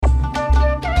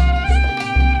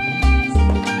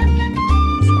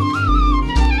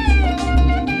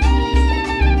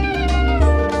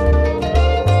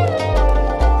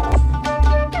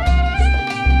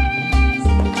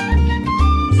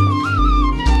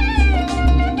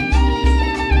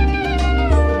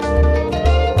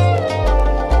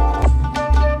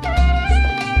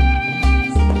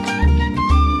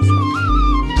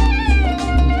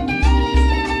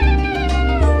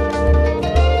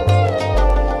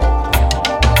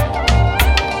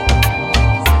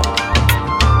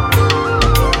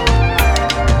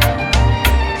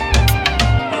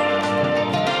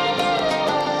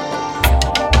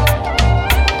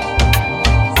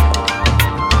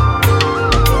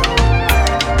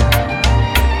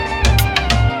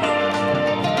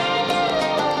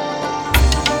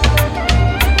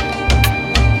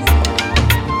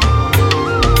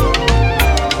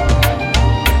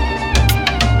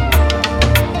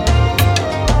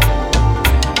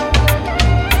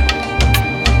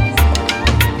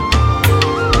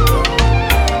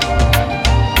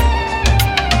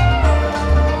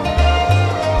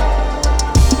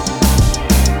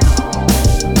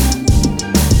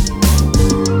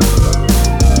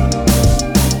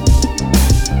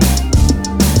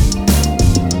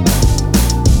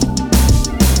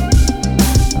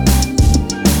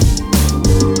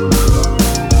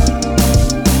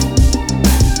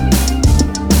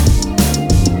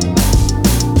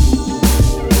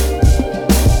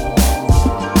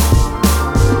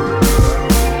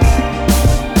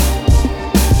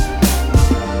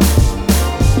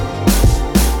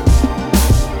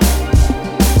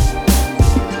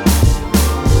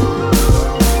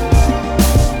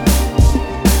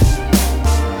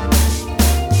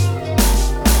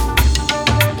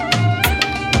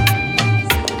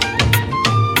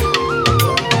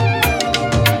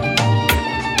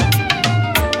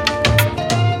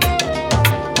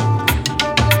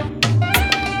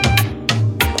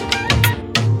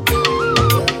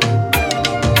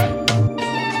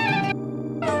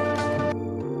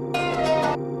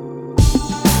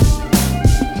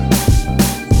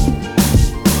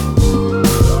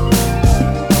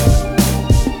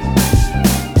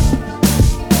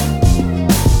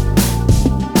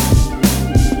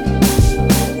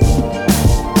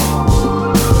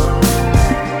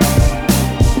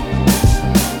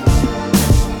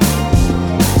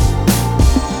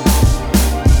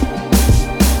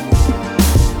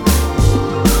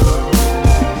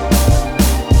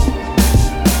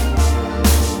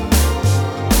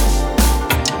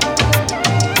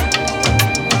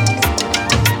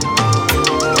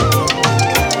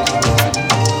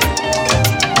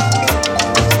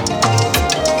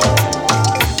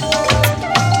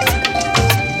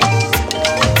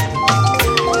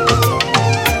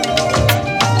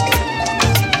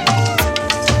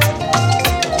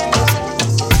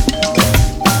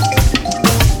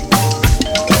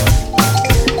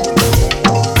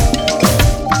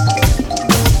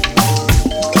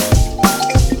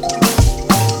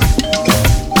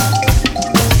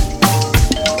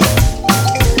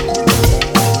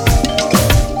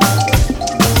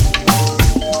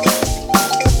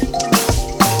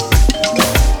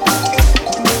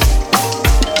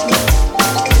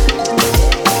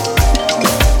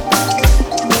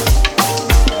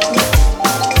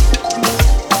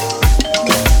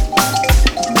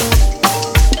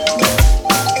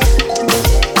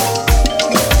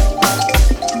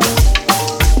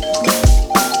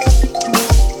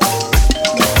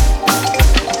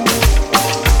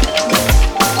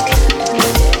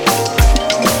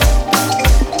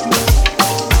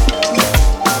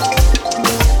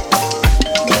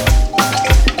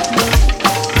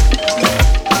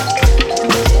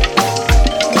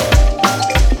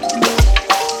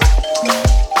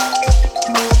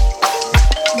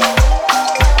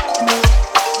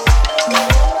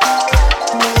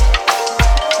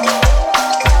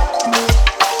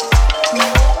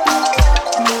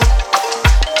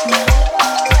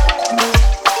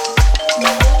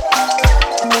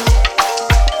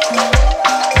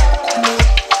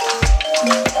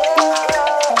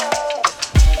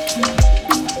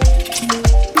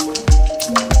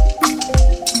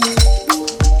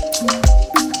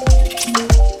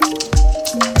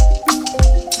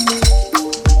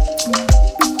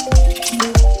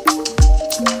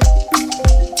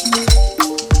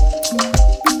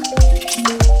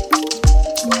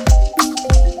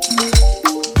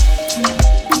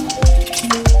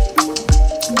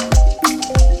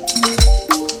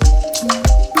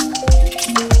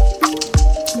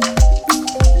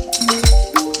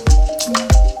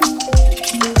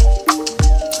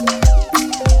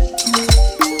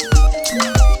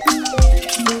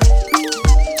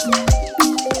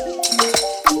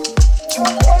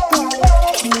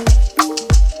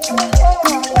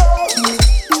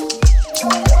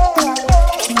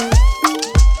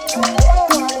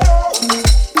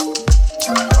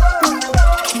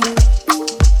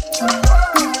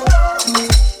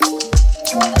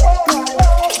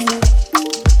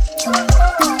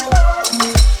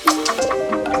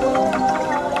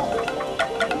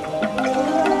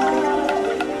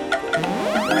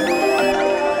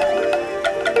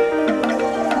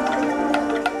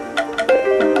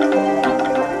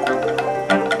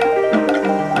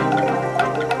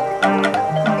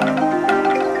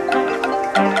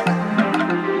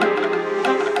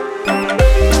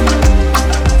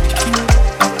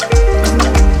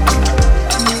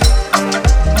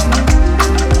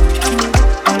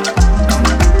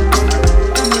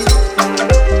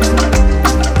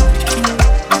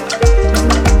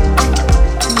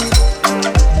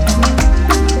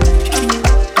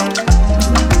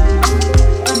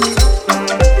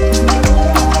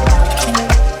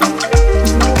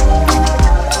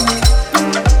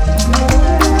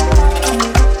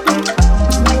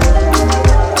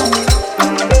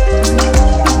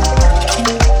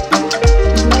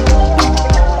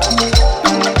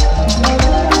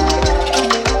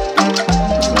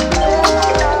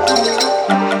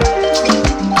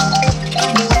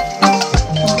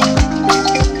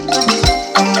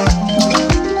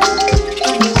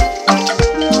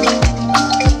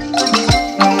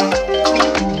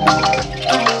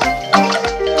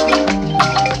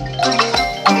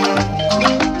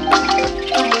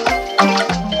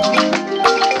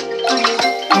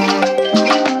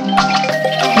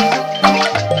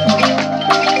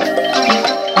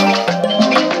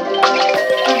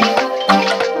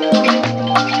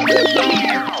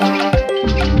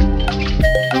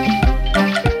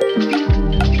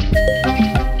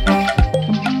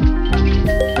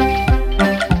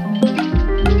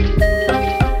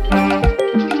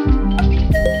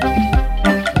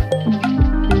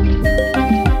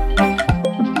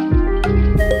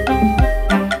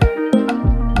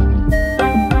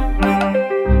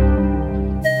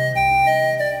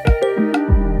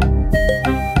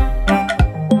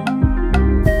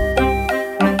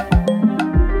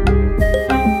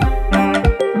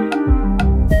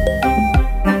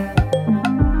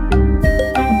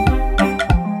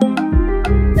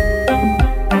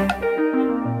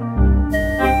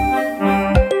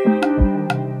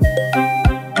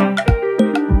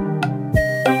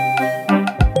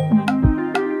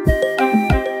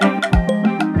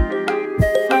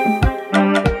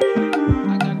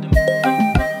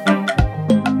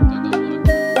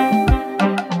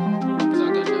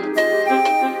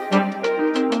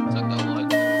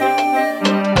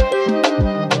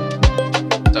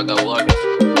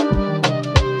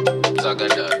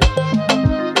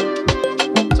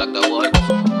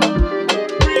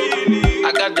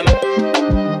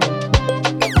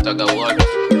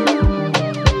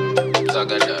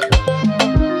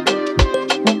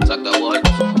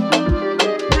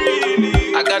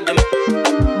got them.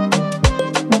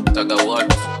 Saga what?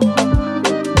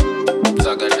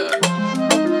 Saga that.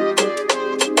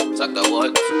 Saga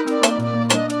what?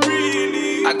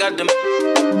 I got them.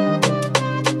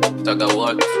 Saga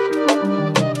what?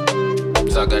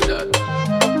 Saga that.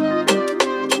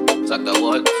 Saga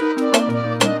what?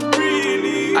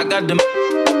 I got them.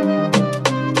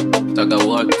 Saga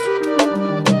what?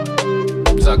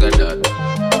 Saga that.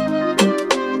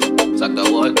 Saga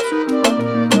what?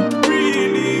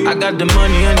 I got the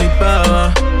money and the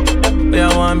power. Where I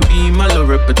want be my little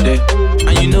repete.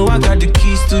 And you know I got the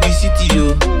keys to the city,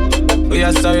 yo. Where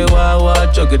I sorry, wah,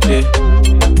 chugate.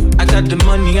 I got the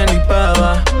money and the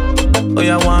power.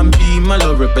 Where I want be my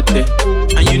little repete.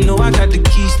 And you know I got the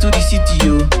keys to the city,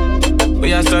 yo.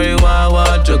 Where I sorry,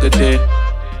 wah, chugate.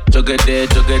 Chugate,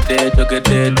 chugate,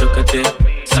 chugate, chugate.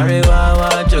 Sorry,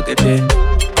 wah, chugate.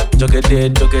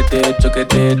 Chugate, chugate,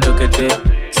 chugate, chugate.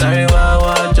 Sorry,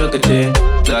 wah, chugate.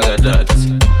 Zaga that.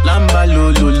 Lamba,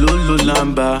 lo,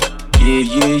 lamba. Yeah.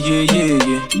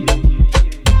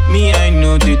 Me, I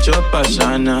know the chop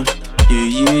ashana.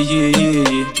 Yeah.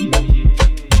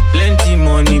 Plenty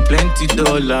money, plenty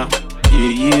dollar.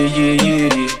 Yeah.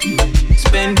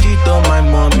 Spend it on my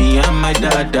mommy and my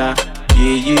dada.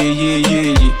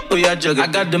 Yeah. Oh yeah, jugga. I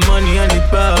got the money and the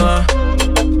power.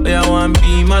 Oh yeah, I want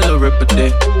be my little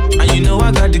repete. And you know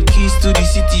I got the keys to the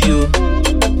city, yo.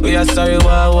 Oh yeah, sorry,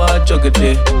 wah,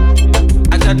 chugate.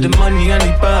 I got the money and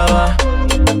the power.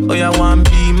 Oh yeah, I want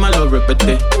be my little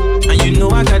repete. And you know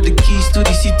I got the keys to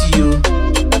the city, yo.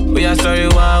 Oh yeah, sorry,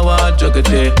 wah,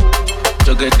 chugate.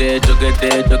 Chugate.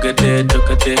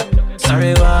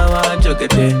 Sorry, wah,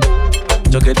 chugate.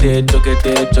 Chugate.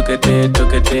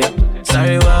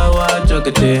 Sorry, wah,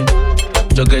 chugate.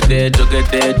 Chugate.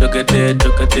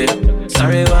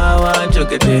 Sorry, wah,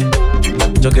 chugate.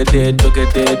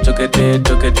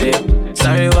 Chugate.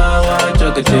 Sorry, wah,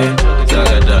 chugate.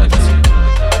 Zaga that.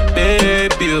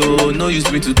 Baby, oh, no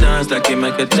use me to dance like a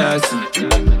Michael Jackson.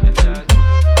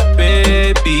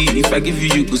 Baby, if I give you,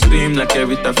 you could scream like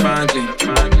Aretha Franklin.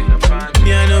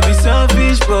 Me, I know be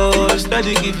selfish, bro.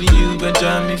 Steady giving you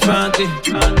Benjamin Franklin.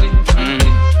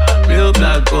 Real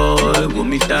black boy, with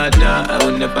me dada, I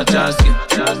will never trust you.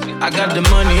 I got the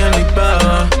money and the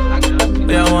power.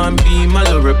 Where I want be my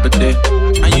little repete.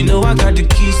 And you know I got the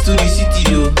keys to the city,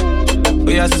 yo.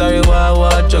 Where I sorry,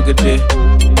 wah, chugate.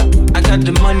 I got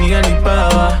the money and the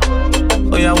power.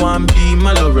 Where I want be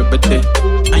my little repete.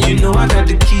 And you know I got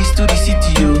the keys to the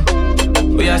city, yo.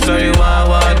 Where I sorry,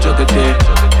 wah, chugate.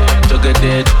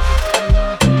 Chugate.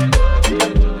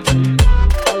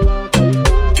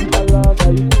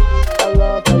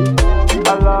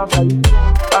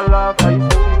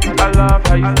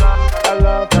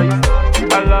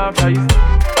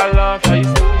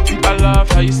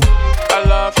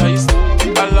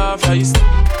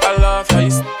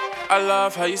 I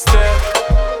love how you step.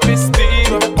 Miss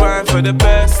Diva, grind for the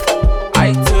best.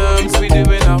 Items we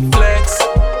doing our flex.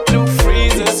 New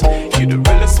freezers, you the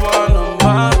realest one on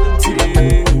my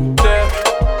team.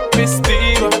 Miss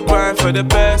Diva, grind for the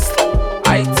best.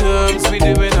 Items we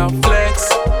doing our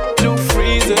flex. New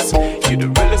freezers, you the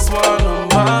realest one on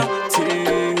my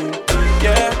team.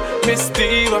 Yeah, Miss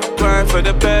Diva, grind for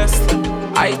the best.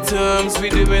 Items we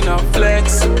doing our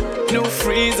flex. New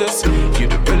freezers, you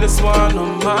the realest one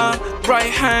on my right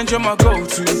hand, you're my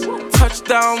go-to.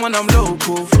 Touchdown when I'm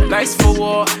local. Nice for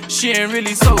war, she ain't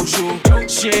really social.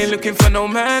 She ain't looking for no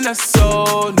man, that's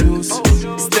so news.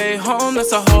 Stay home,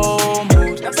 that's a whole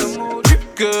mood.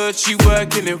 Drip good, she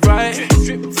working it right.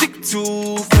 Stick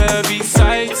to curvy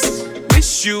sights.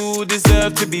 Wish you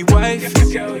deserve to be wife.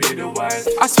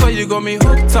 I swear you got me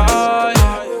hooked on,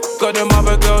 yeah. Got them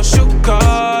other girls shook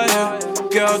on, yeah.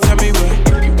 Girl, tell me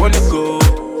where you wanna go.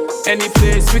 Any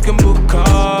place we can book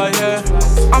car, yeah.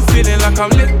 I'm feeling like I'm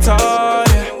lit, yeah.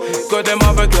 Got them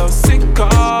other girls sick,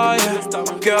 yeah.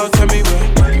 Girl, tell me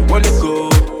where you wanna go.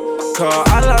 Car,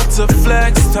 I love to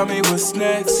flex, tell me what's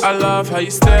next. I love how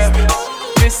you step.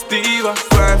 Miss Diva,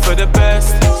 grind for the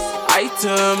best.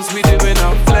 Items we doing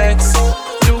our flex.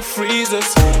 New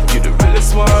freezers, you the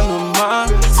realest one on my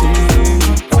team.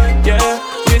 Yeah,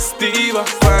 Miss Diva,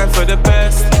 grind for the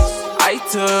best.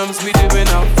 Items we doing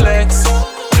our flex.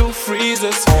 New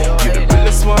freezers, you the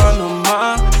realest one on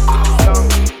my.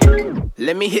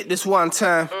 Let me hit this one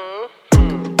time.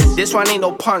 This one ain't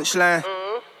no punchline.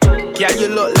 Yeah, you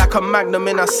look like a magnum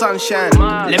in a sunshine.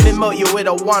 Let me melt you with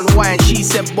a one wine. She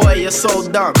said, boy, you're so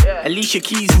dumb. Alicia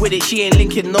Keys with it, she ain't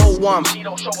linking no one. She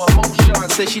don't show emotion.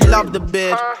 Said she loved the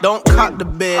beard, don't cut the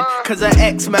beard. Cause her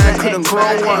ex-man couldn't grow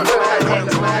one.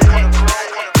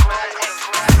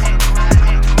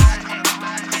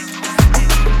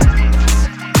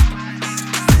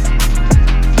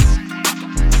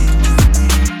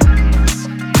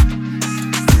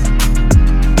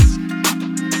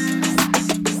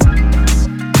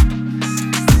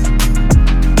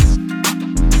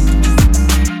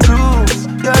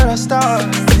 star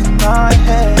in my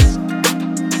head.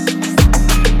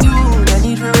 You, I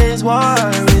need to raise war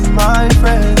with my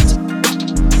friends.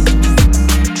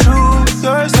 True,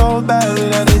 you're so bad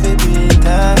without it, baby,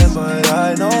 time, but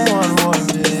I don't want war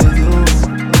with you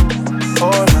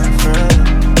or my friend.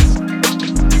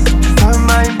 You're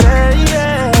my best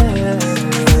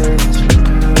friend.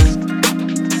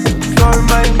 You're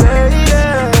my best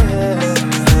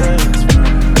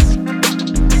friend.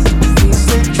 We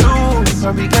say true,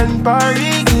 but we can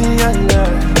party in your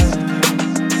life.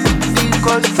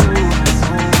 Because true,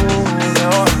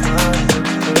 you're my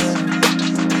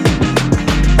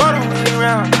all the way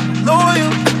around,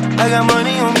 loyal. I got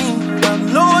money on me, I'm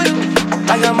loyal.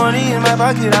 I got money in my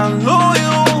pocket, I'm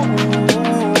loyal.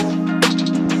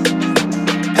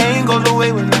 Pain goes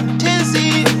away when I'm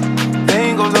tipsy.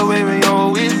 Pain goes away when you're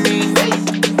with me.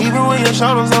 Even when your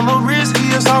shadows are more risky,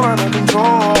 it's all under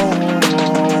control.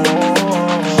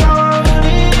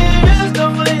 Just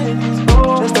don't let this go.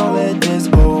 Just don't let this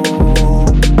go.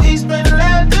 We spent the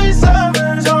last 3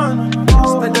 summers on the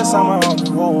road. Spent the summer on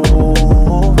the road.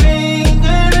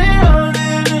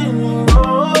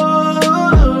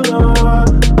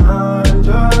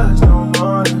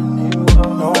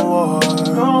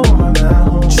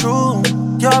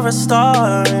 You're a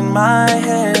star in my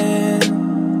head.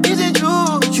 Is it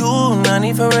true? You not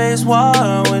need to raise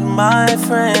war with my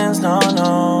friends, no,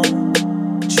 no.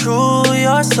 True,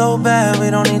 you're so bad, we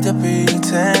don't need to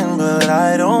pretend. But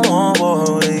I don't want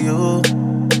war with you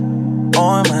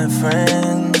or my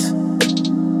friends.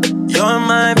 You're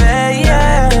my best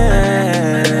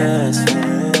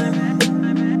friend.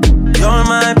 You're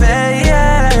my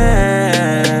best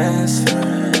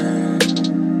friend.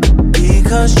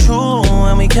 Because true,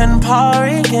 when we can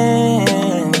party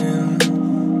again,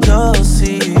 you'll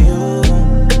see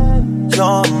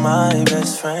you're my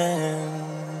best friend.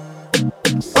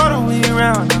 All the way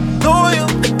around, I'm loyal.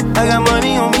 I got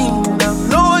money on me, I'm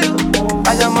loyal. I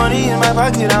got money in my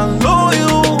pocket, I'm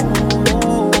loyal.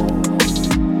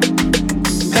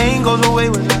 Pain goes away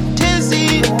when I'm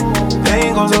tipsy.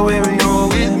 Pain goes away when you're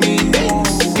with me.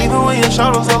 Even when your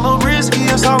shadows are a little risky,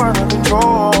 it's all under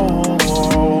control.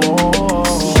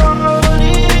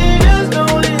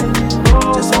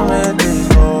 Just don't let this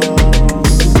go.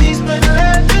 We spent the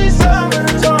last 3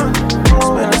 summers on the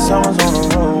road. Spent the summers on the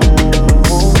road.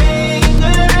 We ain't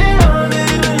getting on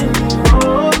it anymore. I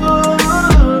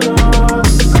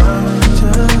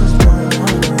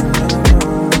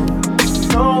just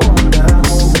don't want to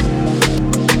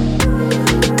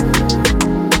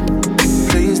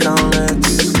please don't let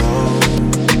this go.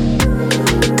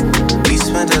 We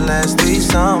spent the last 3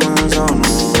 summers on the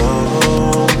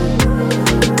road.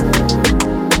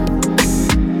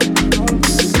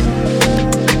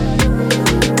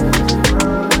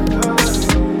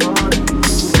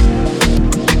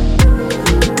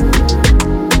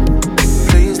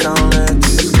 Please don't let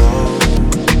this go.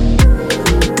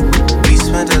 We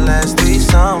spent the last 3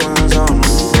 summers on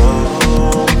the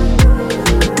road.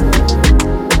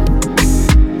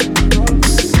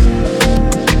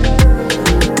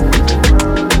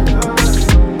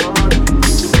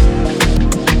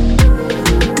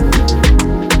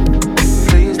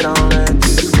 Please don't let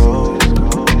this go.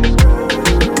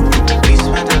 We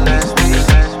spent the last 3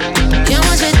 You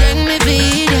must take me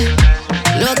feed.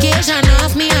 Location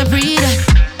off me, I breathe.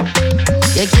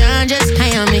 You can't just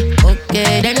hire me.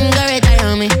 Okay, then go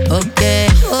retire me. Okay,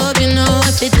 hope you know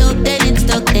if it's up, then it's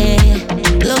stuck there.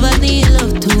 Love us need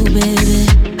love too, baby.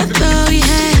 I thought we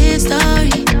had his story.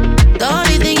 The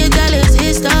only thing you tell is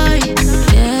his story.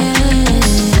 Yeah.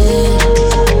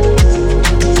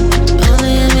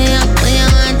 Only hit me up when you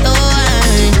want to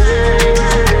wine.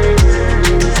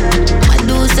 My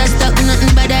dudes are stuck,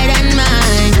 nothing better than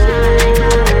mine.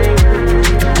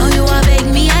 Oh, you are beg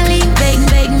me, Ali, beg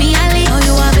me, Ali. Oh,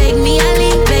 you are beg me, Ali,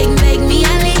 beg me,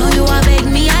 Ali. Oh, you are beg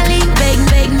me, Ali, beg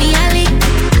me, Ali.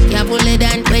 Can't pull it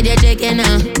down with your chicken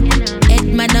now. Head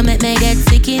madam make me get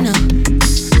sick enough.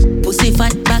 Pussy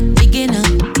fat back big enough.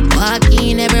 Walk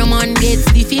in, everyone get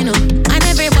stiff enough. And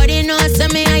everybody knows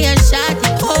me I am shot.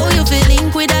 Oh, you feel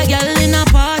link with a girl in a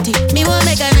party. Me will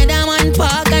make another one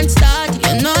park and start.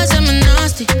 You know I'm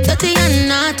nasty, dirty and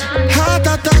naughty. Heart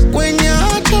attack when you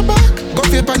hurt your back. Go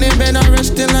flip on the bed and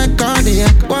resting like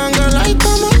cardiac. One girl like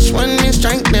how much when me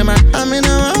strike them. I'm in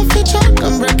a one for chat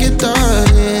and break it all,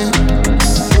 yeah.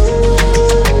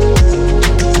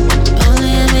 Only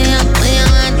hit me up when you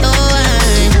want to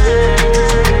wine.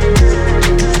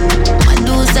 My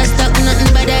dudes are stuck,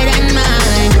 nothing better than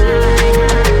mine.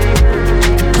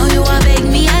 Oh, you are beg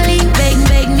me, Ali, beg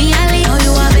me, Ali. Oh,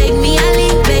 you are beg me, Ali,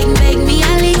 beg me,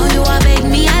 Ali. Oh, you are beg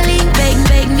me, Ali,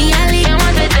 beg me, Ali. You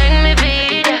want to take me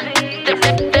feed.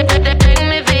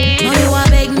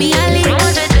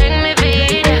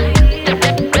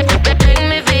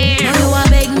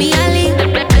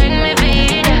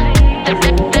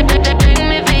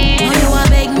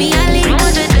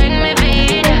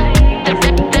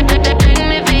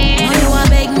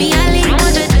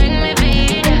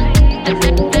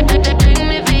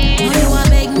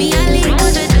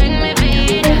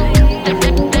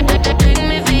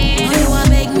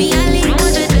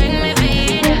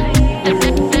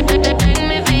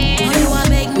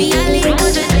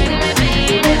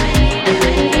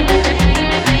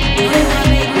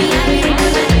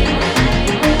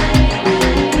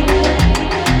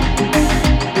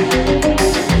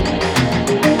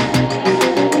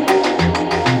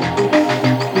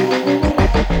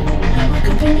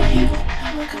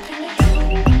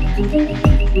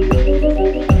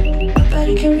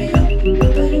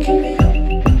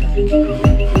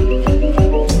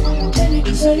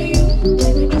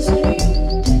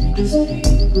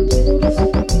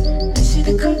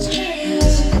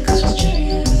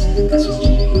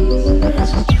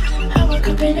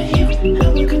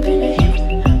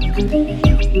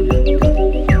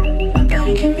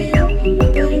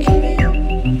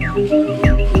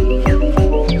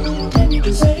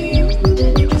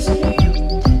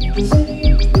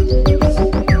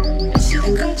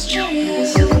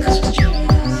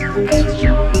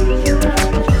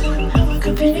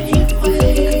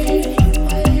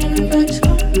 Everybody's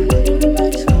going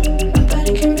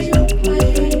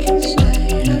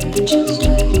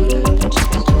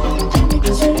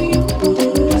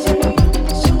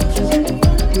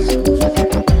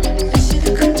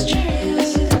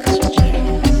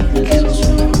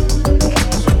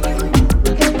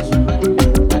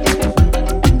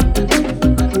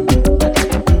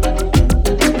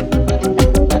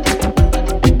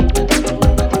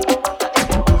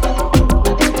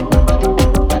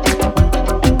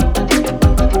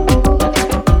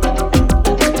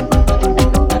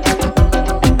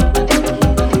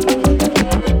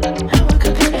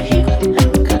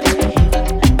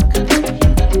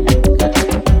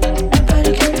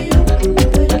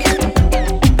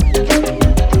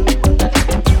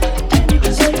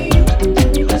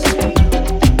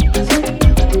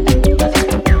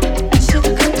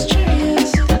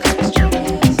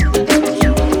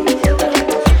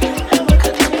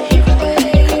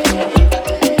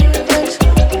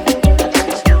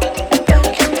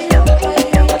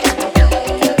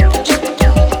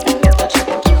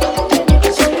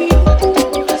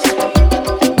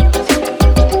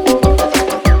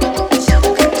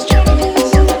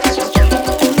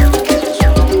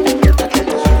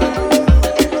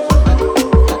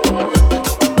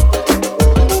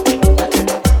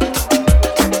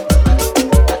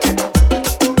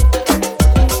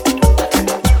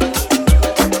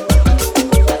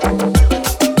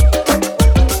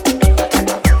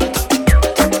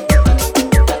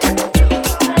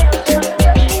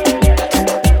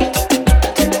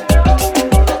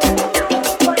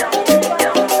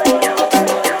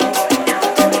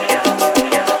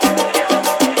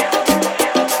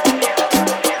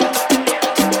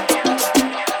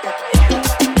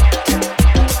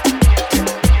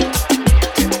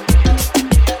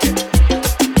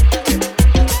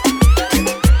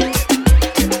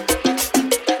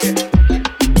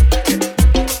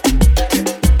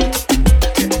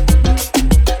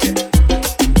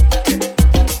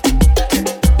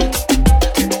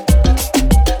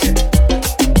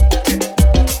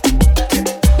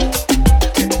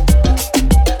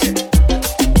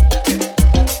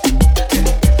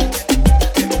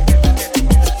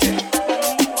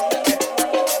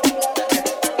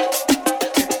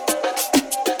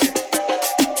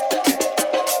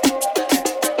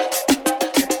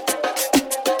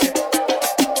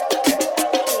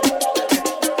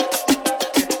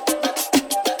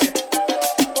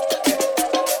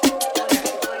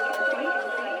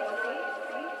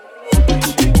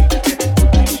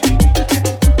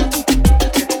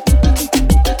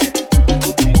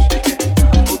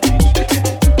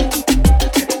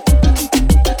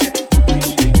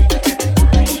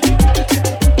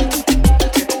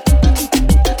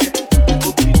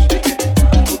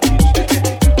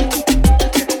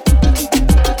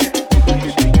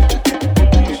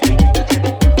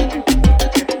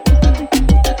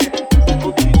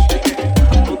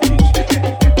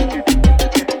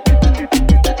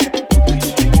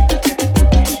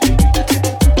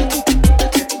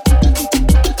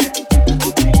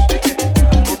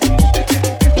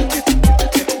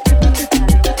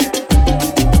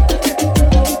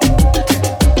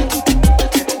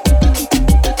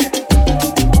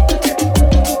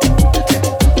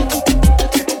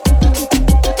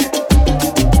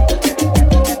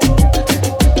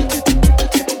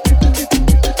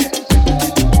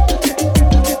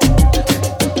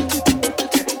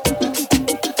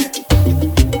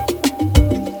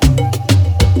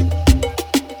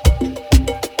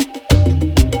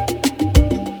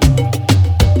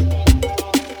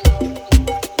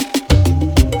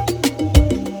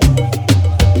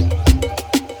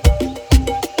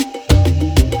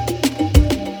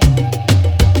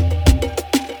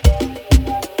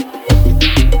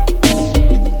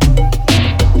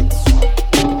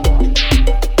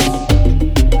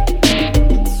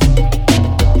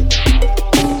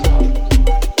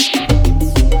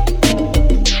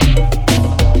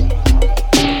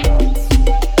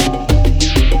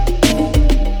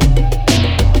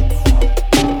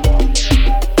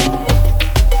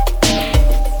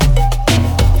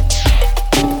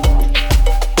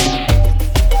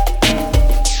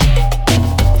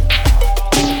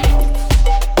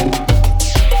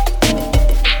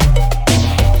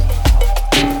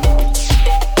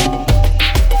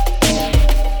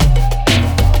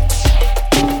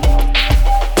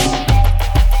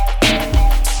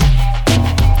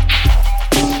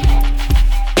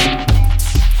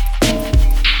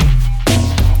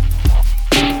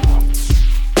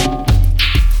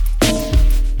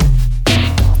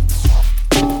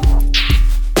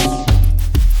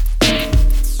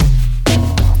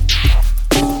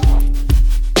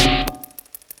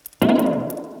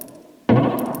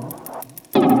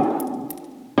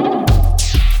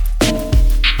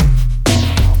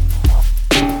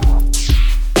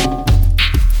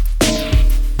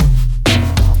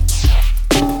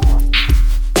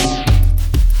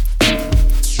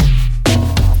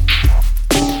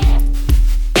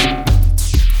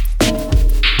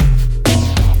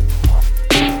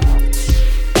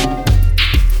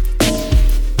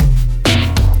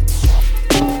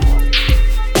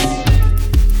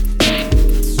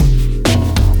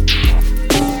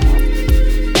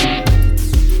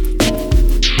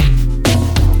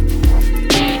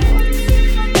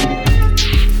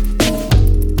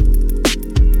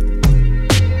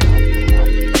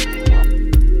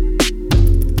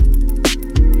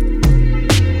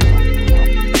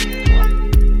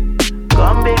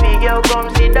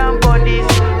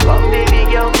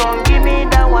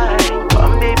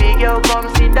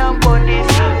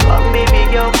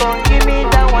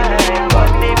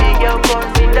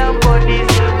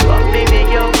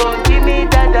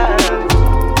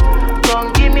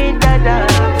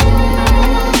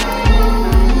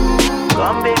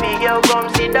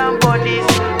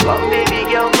Come baby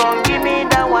girl, come give me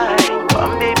that wine.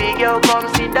 Come baby girl, come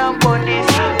sit down for this.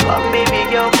 Come baby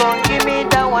girl, come give me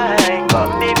that wine.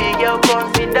 Come baby girl, come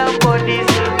sit down for this.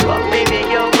 Come baby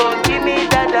girl, come give me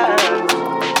that dance.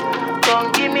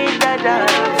 Come give me that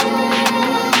dance.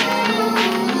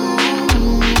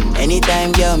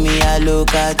 Anytime, girl, me, I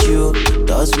look at you.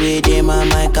 Thoughts with them on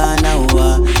my corner.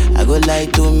 I go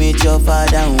like to meet your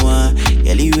father.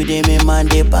 Girl, you dey me man,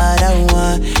 they para.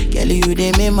 Girl, you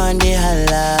dey me man, they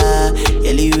holla.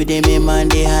 Girl, you dey me man,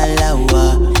 they holla.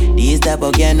 This type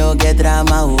of girl no get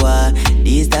drama.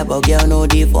 This type of girl no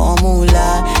the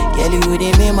formula. Girl, you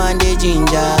dey me man, they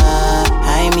ginger.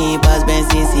 High me pass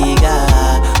Benson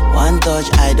cigar. One touch,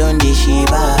 I don't dey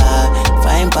shiba.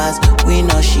 Fine pass, we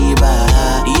no shiba.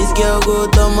 This girl go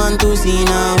to man to see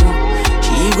now.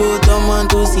 She go to man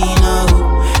to see now.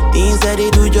 Things that they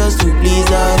do just to please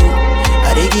her.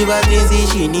 I they give her things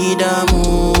if she need them.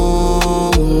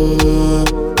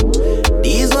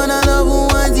 This one I love who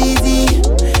wants easy.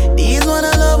 This one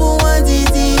I love who wants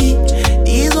easy.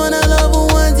 This one I love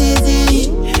who wants easy.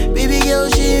 Baby girl,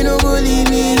 she no go leave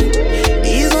me.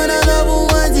 This one I love who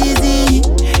wants easy.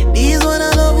 This one I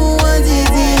love who wants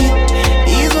easy.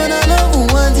 This one I love who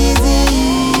wants easy.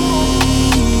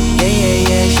 Yeah, yeah,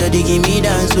 yeah. Shawty give me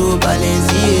dance to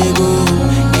Balenciaga.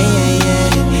 Yeah, yeah, yeah.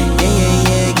 Yeah, yeah,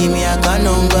 yeah. Give me a card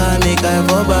number, make I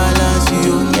for balance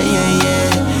you. Yeah, yeah, yeah.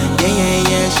 Yeah, yeah,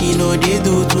 yeah. She know they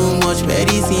do too much,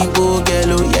 very simple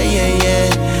girl. Oh, yeah, yeah, yeah.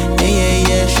 Yeah, yeah,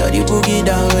 yeah. Shawty boogie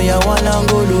down, oh, yeah, wanna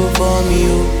go look for me,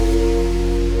 oh.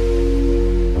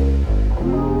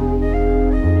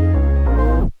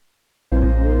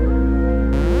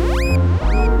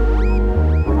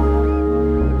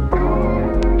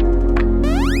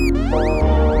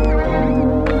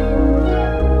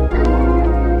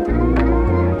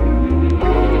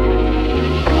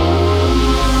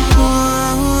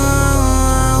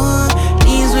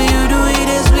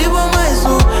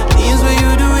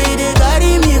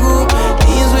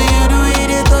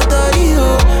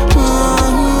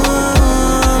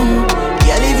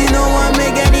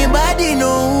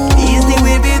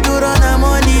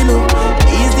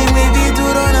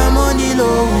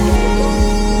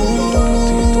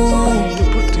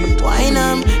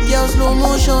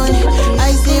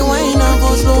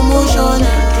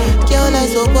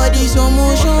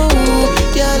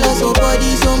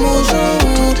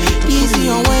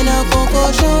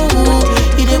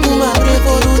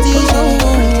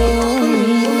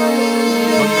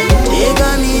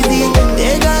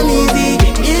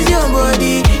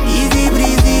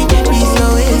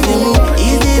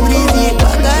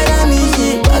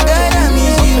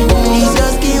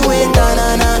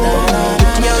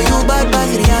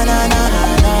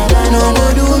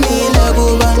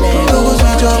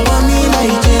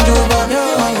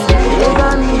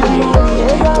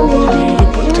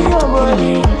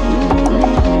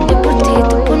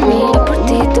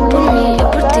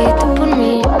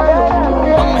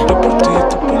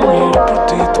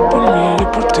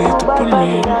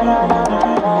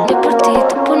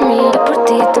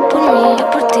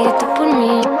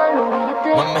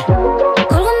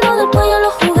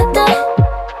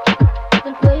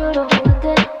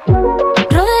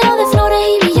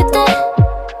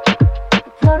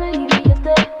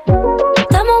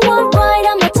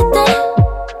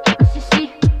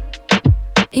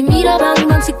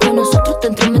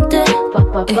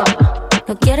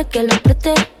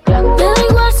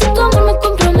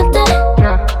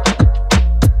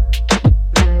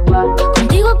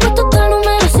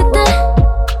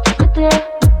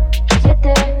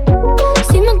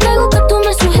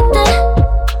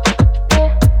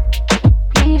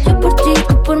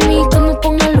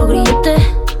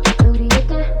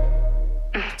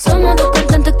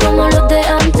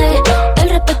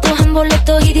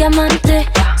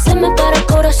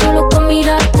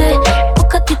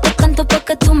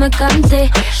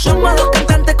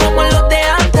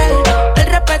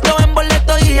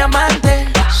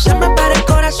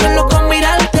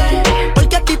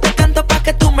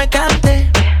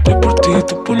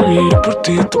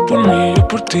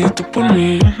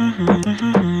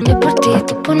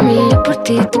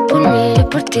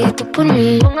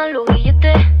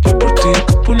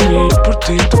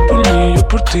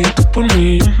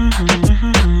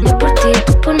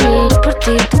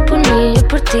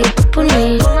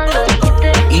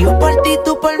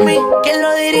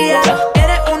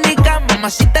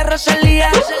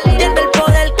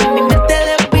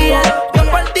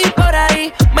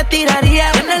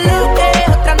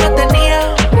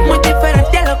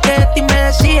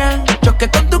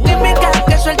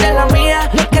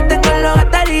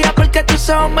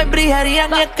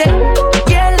 Brillarían y es que,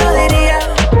 ¿quién lo diría?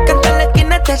 Que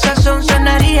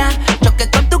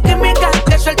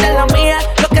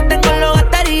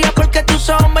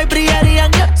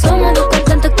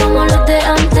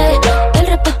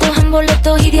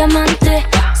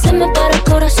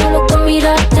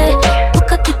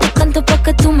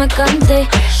me cante.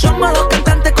 Somos dos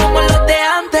cantantes como los de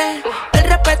antes. El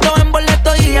respeto en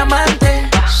boleto y diamante.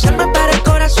 Se me para el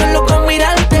corazón loco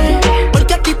mirarte.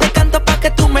 Porque a ti te canto pa' que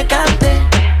tú me cantes.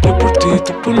 Yo por ti,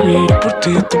 tú por mí, yo por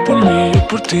ti, tú por mí, yo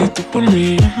por ti, tú por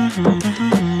mí.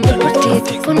 Yo por ti,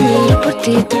 tú por mí, yo por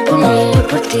ti, tú por mí, yo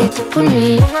por ti, tú por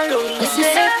mí.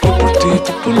 Yo por ti,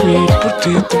 tú por mí, yo por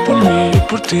ti, tú por mí, yo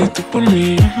por ti, tú por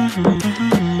mí.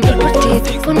 Yo por ti,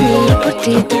 tú por mí, yo por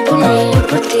ti, tú por mí, yo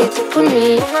por ti, tú por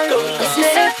mí.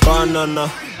 Banana,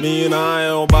 mi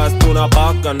nayo bastuna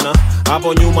bakana.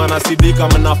 Hapo nyuma nasidika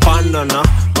mnafanana.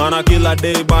 Mana kila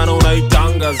day bana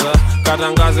unaitangaza.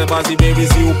 Katangaze basi baby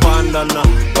si upandana.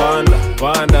 Panda,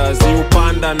 panda si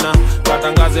upandana.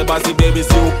 Katangaze basi baby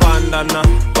si upandana.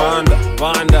 Panda,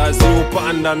 panda si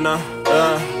upandana.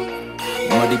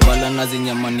 Maribala na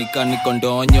zinyamanika niko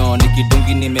ndonyo.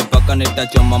 Nikidungi nimepaka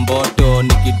netachoma mboto.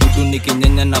 Nikidudu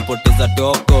nikinyanya napoteza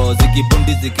toko.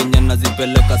 Zikibundi zikinyana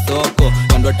zipeleka soko.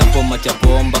 Kando tapo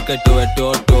machapo mbake toe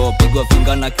toto. Pigwa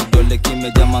finga na kidole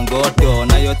kimeja mangoto.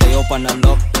 Na yote yopa na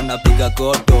lock na piga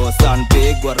koto. Sun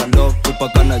pigwa ralo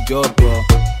kupaka na joto.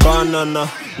 Banana,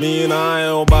 mi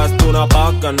nayo bastuna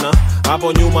bakana.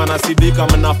 Hapo nyuma nasidika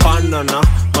mnafanana.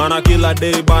 Mana kila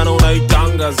day bana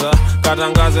unaitangaza.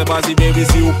 Katangaze basi baby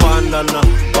si upandana.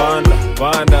 Panda,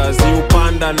 panda si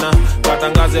upandana.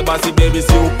 Katangaze basi baby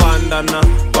si upandana.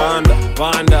 Panda,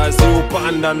 panda si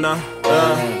upandana.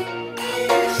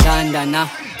 Shandana,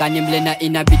 kanimlena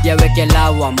inabidi aweke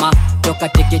lawama. Toka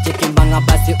teke mbanga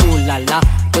basi ulala.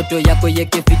 Toto yako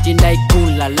yeke fiti na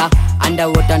ikulala.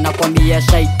 Underwater nakwambia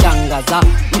shaitangaza.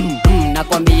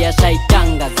 Nakwambia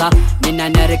shaitangaza. Nina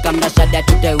nereka mnashada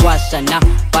tutaiwashana.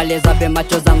 Pale zabe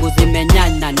macho zangu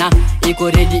zimenyanana. Iko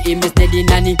ready imestedi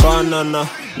nani. Banana,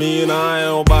 mi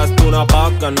nayo bastuna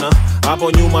bakana.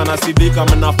 Hapo nyuma nasidika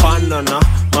mnafanana.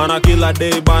 Mana kila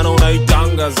day bana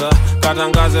unaitangaza.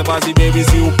 Katangaze basi baby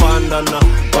si upandana.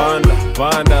 Panda,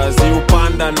 panda si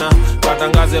upandana.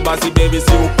 Katangaze basi baby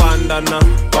si upandana.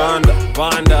 Panda,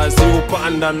 panda si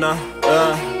upandana.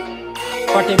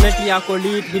 Patemeti yako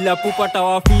lit bila pupata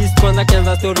wa feast. Kwanza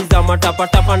kianza stories za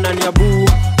matapatapa ndani ya buu.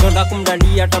 Tonda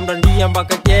kumdandia tamdandia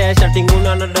mpaka kesha.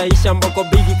 Tinguna nadaisha mbako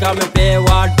bigi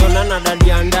kamepewa. Tona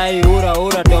nadadia ndai ura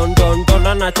ura don don.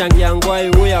 Tona na changi ya ngwai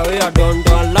uya uya don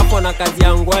don. Lapo na kazi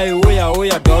ya ngwai uya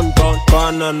uya don don.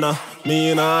 Banana,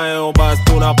 mi nayo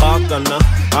bastuna bakana.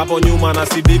 Hapo nyuma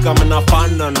nasidika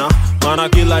mnafanana. Mana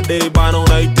kila day bana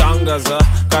unaitangaza.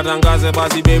 Katangaze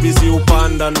basi baby si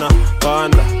upandana.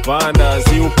 Panda, panda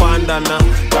si upandana.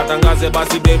 Katangaze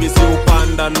basi baby si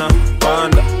upandana.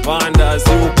 Panda, panda si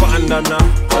upandana.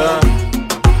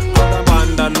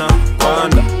 Pandana,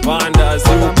 panda, panda si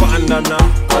upandana.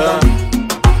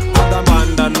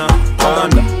 Pandana,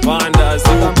 panda, panda si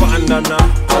upandana.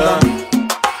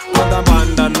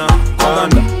 Pandana,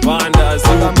 panda, panda si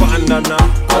upandana.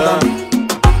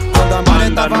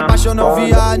 Mare tava baixo, eu não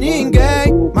via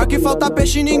ninguém. Mas que falta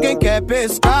peixe ninguém quer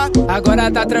pescar. Agora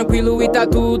tá tranquilo e tá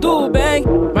tudo bem.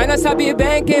 Mas nós sabe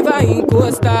bem quem vai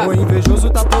encostar. O invejoso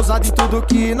tá pousado em tudo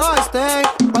que nós tem.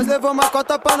 Mas levou uma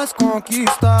cota pra nós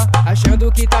conquistar.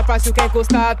 Achando que tá fácil quem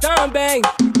encostar também.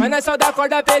 Mas nós só dá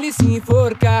corda pra ele se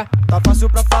enforcar. Tá fácil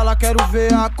pra falar, quero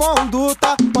ver a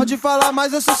conduta. Pode falar,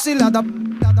 mas eu sou cilhada.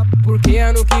 Porque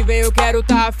ano que vem eu quero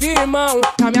tá firmão.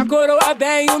 A minha coroa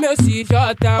bem o meu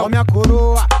CJão. Ó minha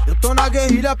coroa, eu tô na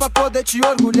guerrilha pra poder te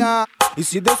orgulhar. E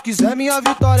se Deus quiser minha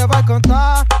vitória vai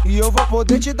cantar. E eu vou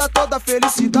poder te dar toda a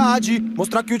felicidade.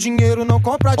 Mostrar que o dinheiro não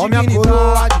compra dignidade. Ó minha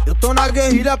coroa, eu tô na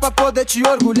guerrilha pra poder te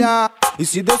orgulhar. E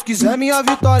se Deus quiser minha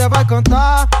vitória vai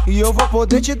cantar. E eu vou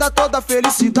poder te dar toda a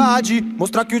felicidade.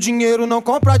 Mostrar que o dinheiro não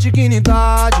compra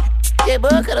dignidade. Que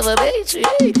banca novamente,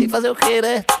 tem que fazer o que,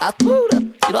 né? Atura,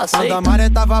 se não aceita. Quando a maré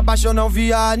tava baixa eu não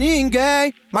via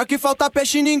ninguém. Mas que falta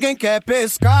peixe ninguém quer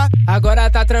pescar. Agora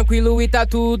tá tranquilo e tá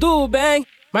tudo bem.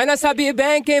 Mas nós sabe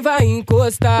bem quem vai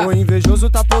encostar. O invejoso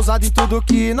tá pousado em tudo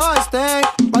que nós tem.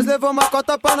 Mas levou uma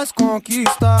cota pra nós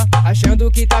conquistar. Achando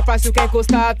que tá fácil quem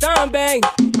encostar também.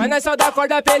 Mas nós só dá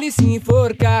corda pra ele se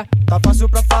enforcar. Tá fácil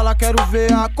pra falar, quero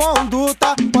ver a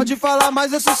conduta. Pode falar,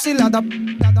 mas eu sou cilhada.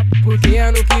 Porque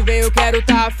ano que vem eu quero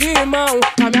tá firmão.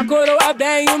 A minha coroa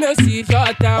bem o meu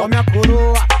CJão. Ó minha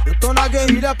coroa, eu tô na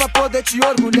guerrilha pra poder te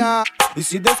orgulhar. E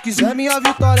se Deus quiser minha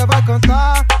vitória vai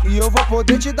cantar. E eu vou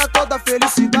poder te dar toda a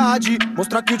felicidade.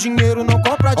 Mostrar que o dinheiro não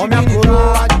compra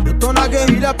dignidade. Eu tô na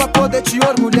guerrilha pra poder te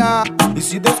orgulhar. E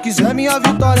se Deus quiser minha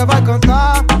vitória vai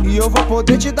cantar. E eu vou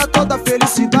poder te dar toda a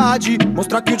felicidade.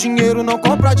 Mostrar que o dinheiro não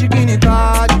compra dignidade.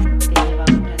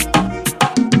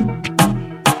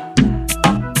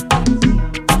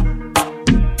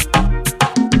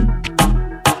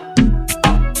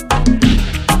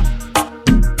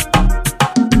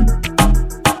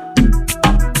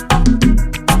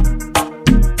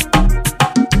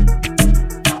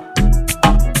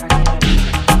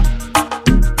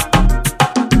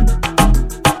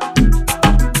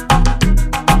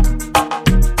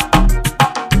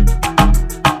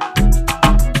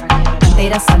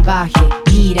 salvaje.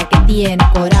 Mira que tiene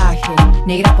coraje,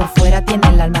 negra por fuera tiene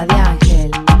el alma de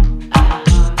ángel.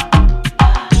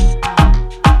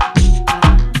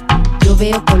 Yo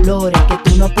veo colores que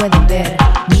tú no puedes ver.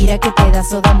 Mira qué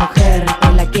pedazo de mujer,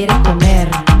 te la quieres comer.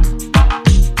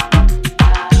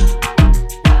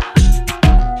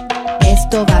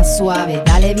 Esto va suave,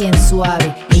 dale bien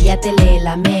suave. Ella te lee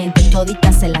la mente,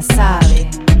 todita se la sabe.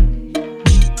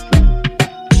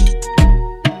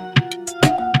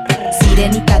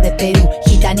 Sirenita de Perú,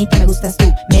 gitanita me gustas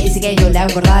tú. Me dice que yo le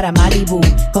hago acordar a Malibu.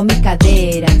 Con mis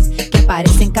caderas que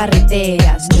parecen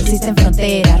carreteras. No existen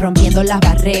fronteras, rompiendo las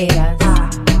barreras.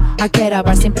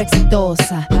 Arkrdabar siempre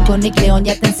exitosa. Con Nick León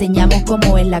ya te enseñamos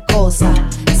cómo es la cosa.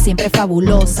 Siempre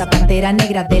fabulosa, pantera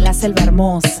negra de la selva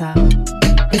hermosa.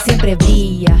 Que siempre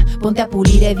brilla, ponte a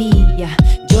pulir hebilla.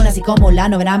 Yo nací como la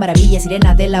novena maravilla,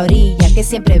 sirena de la orilla. Que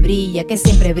siempre brilla, que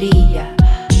siempre brilla.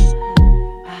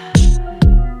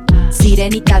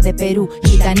 Sirenita de Perú,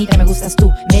 gitanita me gustas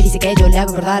tú. Me dice que yo le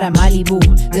hago acordar a Malibu.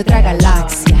 De otra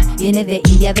galaxia, viene de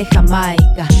India, de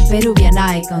Jamaica. Peruvian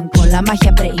icon, con la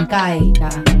magia pre-incaica.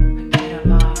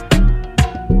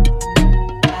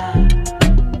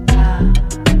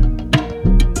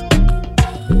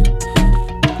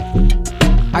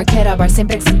 Arkrdabar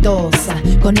siempre exitosa.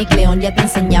 Con Nick León ya te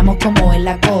enseñamos cómo es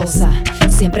la cosa.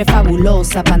 Siempre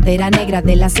fabulosa, pantera negra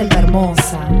de la selva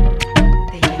hermosa.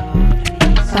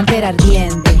 Pantera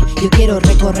ardiente, yo quiero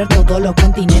recorrer todos los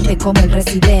continentes como el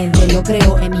residente. Lo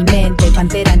creo en mi mente,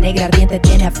 pantera negra ardiente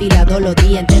tiene afilado los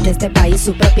dientes. De este país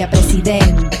su propia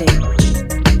presidente.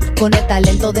 Con el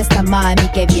talento de esta mami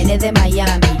que viene de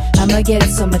Miami. I'ma get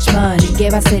so much money, que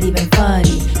va a ser even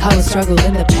funny. How I struggled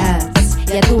in the past,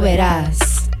 ya tú verás.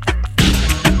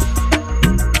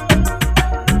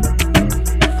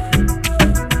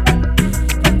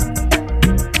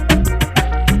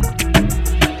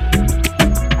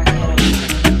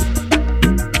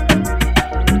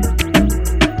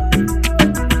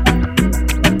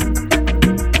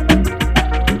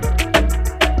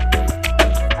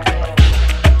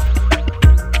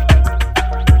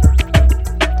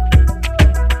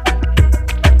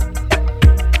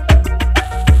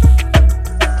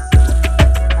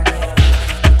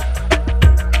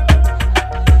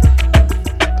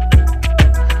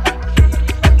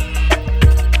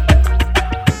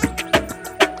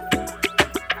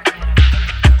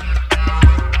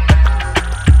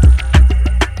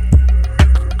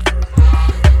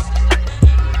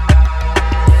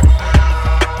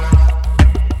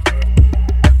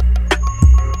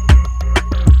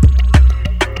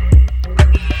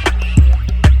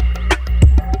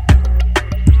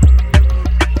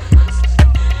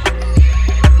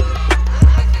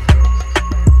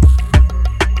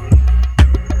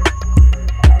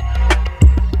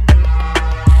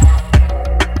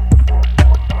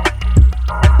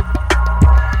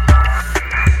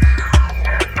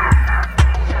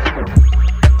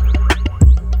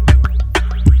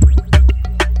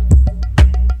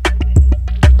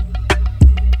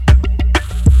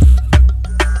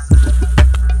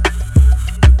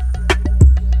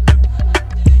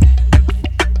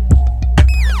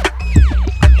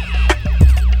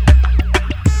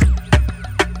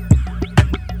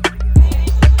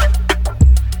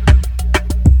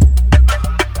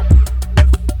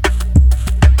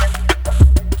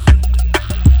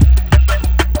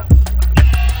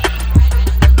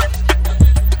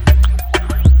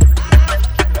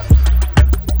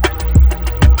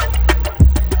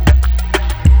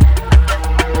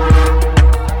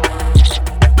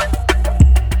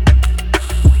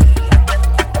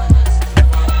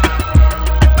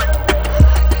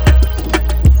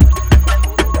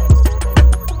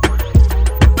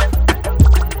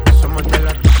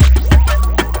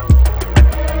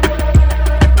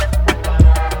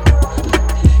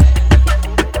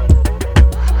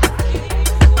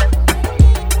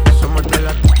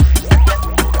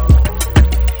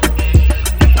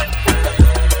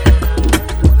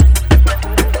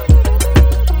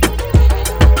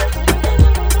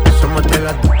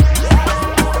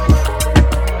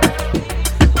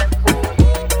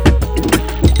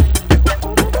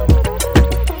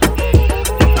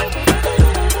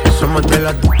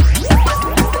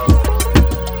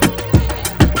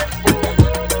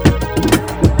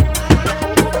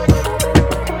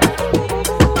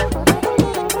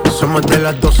 Somos de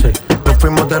las 12, nos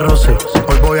fuimos de roce.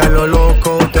 Hoy voy a lo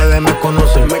loco, ustedes me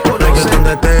conocen. Reggaeton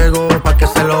de Tego, pa' que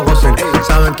se lo gocen.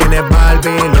 Saben quién es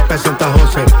Balvin, los presenta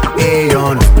José. Y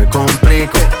yo no me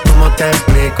complico, ¿cómo te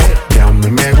explico? Que a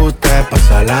mí me gusta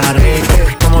pasarla rico.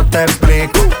 ¿Cómo te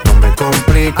explico? No me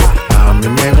complico, a mí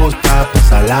me gusta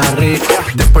pasarla rico.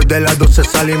 Después de las 12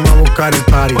 salimos a buscar el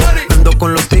party. Ando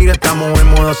con los tigres, estamos en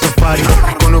modo safari.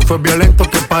 Con un fue violento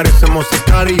que parecemos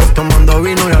sicarios, tomando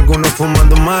vino y algunos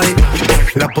fumando mari.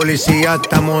 La policía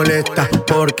está molesta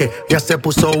porque ya se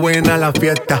puso buena la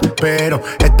fiesta, pero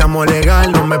estamos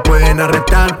legal, no me pueden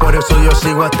arrestar. Por eso yo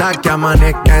sigo hasta que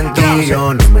amanezca en ti.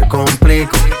 Yo no me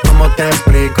complico, ¿cómo te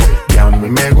explico? Que a mí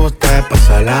me gusta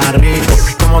pasarla rico.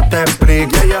 ¿Cómo te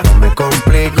explico? No me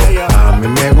complico, a mí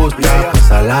me gusta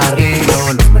pasarla rico.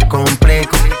 No me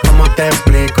complico, ¿cómo te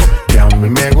explico? Que a mí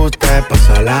me gusta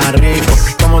pasarla rico.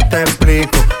 ¿Cómo te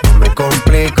explico? No me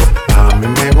complico, a mí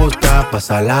me gusta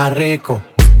pasarla rico.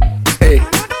 Ey,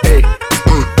 ey,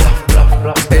 ey,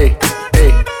 ey,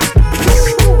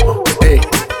 ey,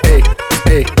 ey,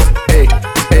 ey, ey,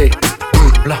 ey.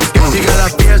 Que siga la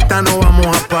fiesta, no vamos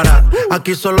a parar.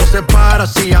 Aquí solo se para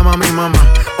si llama mi mamá.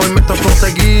 Hoy me tocó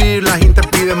seguir, la gente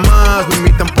pide más. Me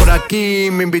invitan por aquí,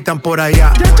 me invitan por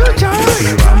allá.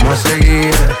 Y vamos a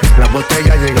seguir, las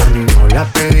botellas llegan y no las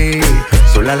pedí.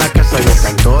 Sola la casa ya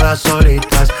están todas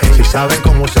solitas. Si saben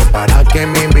cómo se para que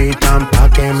me invitan, pa'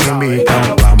 que me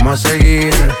invitan. Vamos a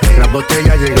seguir, las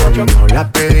botellas llegan y no las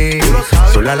pedí.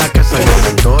 Sola la casa ya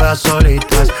están todas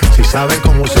solitas. Si saben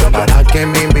cómo se para que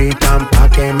me invitan, pa'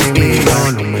 que me invitan. Y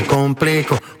yo no me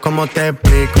complico, ¿cómo te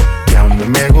explico? Que a mí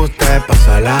me gusta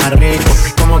pasarla rico.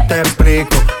 ¿Cómo te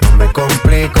explico? No me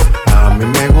complico, a mí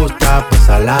me gusta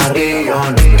pasarla rico.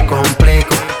 No me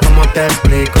complico, ¿cómo te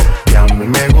explico? Que a mí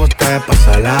me gusta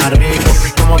pasarla rico.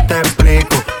 ¿Cómo te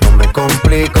explico? No me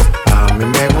complico, a mí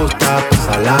me gusta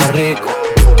pasarla rico.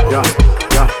 Ya,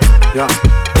 ya, ya,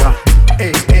 ya.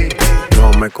 Ey, ey.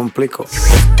 No me complico,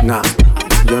 nah.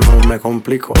 Yo no me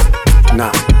complico,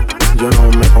 nah. Yo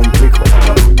no me complico.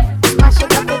 Mash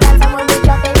it up the dance and when we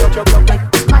drop it.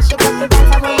 Mash it up the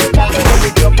dance and when we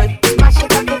drop it. Mash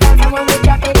it up the dance and when we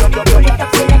drop it. Pull it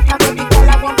up, select how baby girl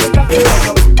I want to drop it.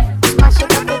 Mash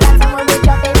it up the dance and when we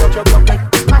drop it.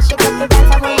 Mash it up the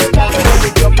dance and when we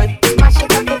drop it. Mash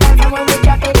it up the dance and when we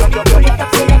drop it. Pull it up,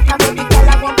 select how baby girl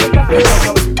I want to drop it.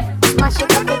 Mash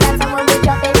it up the dance and when we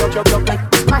drop it.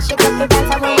 Mash it up the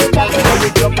dance and when we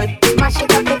drop it. Mash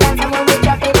it up the dance and when we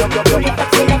drop it. Pull it up,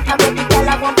 select how baby girl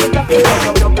I want to drop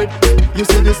it. You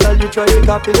see the style, you try to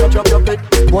copy, drop it.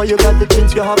 Boy, you got the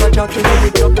chins, you have a jacket, when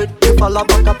you drop it. You follow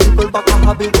back up, people back a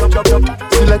habit, drop.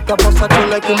 Select a boss, I feel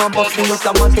like Ima Boss, in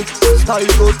automatic. Style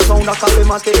good, sound a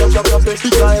charismatic, drop it.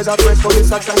 Big head of red,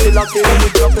 police action, kill a kill, when you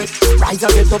drop it. Rise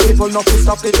and get up, people not to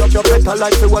stop it, drop it. I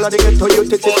like the wall of the ghetto, you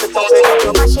take it, stop it.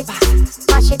 Mash it,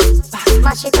 mash it,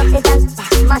 mash it up the dance.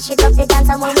 Mash it up the dance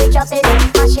and when we drop it.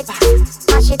 Mash it,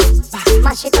 mash it,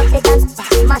 mash it up the dance.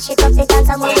 Mash it up the dance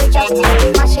and when we drop it.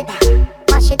 Mash it,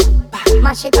 mash it,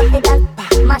 mash it up the dance.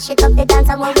 Mash it up the dance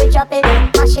and when we drop it.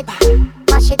 Mash it,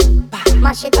 mash it,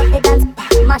 mash it up the dance.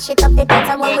 Mash it up the dance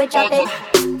and when we drop it.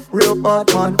 Real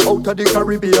bad man, out of the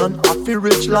Caribbean. I feel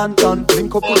rich London,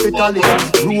 link up with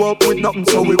Italians. Grew up with nothing,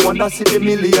 so we wanna see the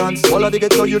millions. All of the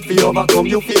ghetto you'd feel overcome,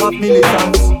 you feel have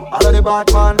militants. All of the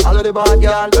bad man, all of the bad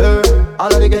girl,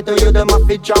 all of the ghetto you them a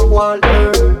fit jump wall,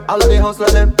 all of the hustler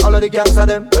them, all of the gangster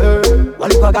them, all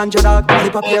of the ganja dog, all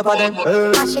of the paper them.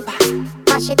 Mash it,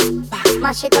 mash it,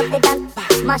 mash it up the dance.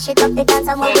 Mash it up the dance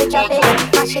and when we drop it.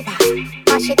 Mash it,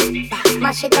 mash it,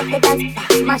 mash it up the dance.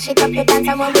 Mash it up the dance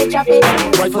and when we drop it.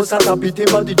 Rifles start a beating,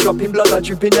 body dropping, blood a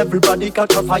dripping. Everybody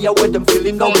catch a fire when them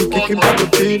feeling. Now we kick him on the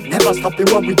beat. Never stopping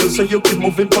what we do, so you keep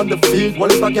moving on the field. While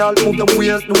if a girl move them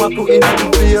waist, no one to in the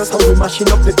place. So we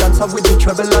mashing up the dancer with the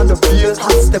treble and the bass.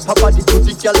 Hot step up body to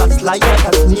the girl that's like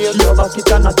a snail. She over it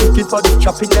and a take it for the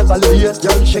chopping never late.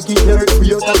 Girl shake it here,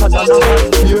 weird, that's a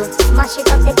dance here. Mash it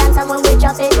up the dance and when we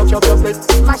drop it. Drop it.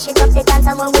 Mash it up the dance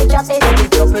and when we drop it.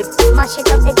 Drop it. Mash it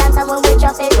up the dance and when we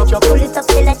drop it. Pull it up,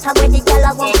 select how the girl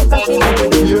I want to drop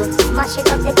it. Mash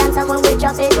it up the dance and when we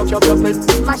drop it.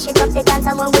 Mash it up the dance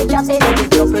and when we drop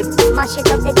it. Mash it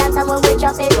up the dance and when we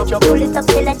drop it. Pull it up,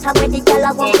 select how the girl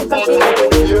I want to drop it.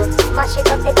 Mash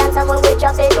it up the dance and when we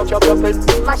drop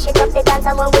it. Mash it up the dance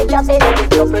and when we drop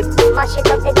it. Mash it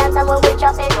up the dance and when we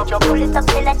drop it. Pull it up,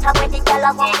 select how the girl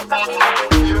I want to drop it.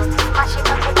 Mash it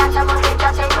up the dance and when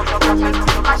we drop it.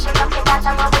 Mash it up the dance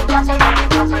and when we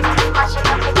drop it. Mash it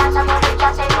up the dance and when we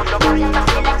drop it. Pull it up,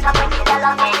 select how the girl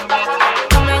I want to drop it.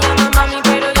 Tú me llamas mami,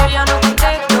 pero yo ya no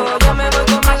contesto. Yo me voy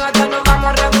conmigo, hasta nos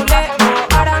vamos regulejo.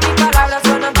 Ahora mis palabras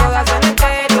suenan todas en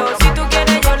estéreo. Si tú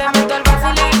quieres yo le meto el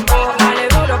basileco. Dale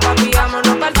duro papi,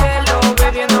 vámonos pa'l cielo.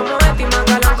 Bebiendo moete y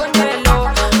mangalán con hielo.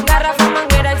 Garrafa,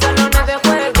 manguera y salones de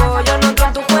juego. Yo no entro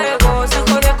en tu juego. Si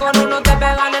jodes con uno te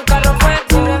pegan el carro fuego.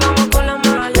 Siempre vamos con la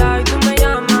malla y tú me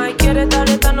llamas y quieres estar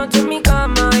esta noche en mi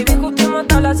cama. Y discutimos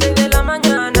hasta las 6 de la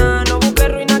mañana. No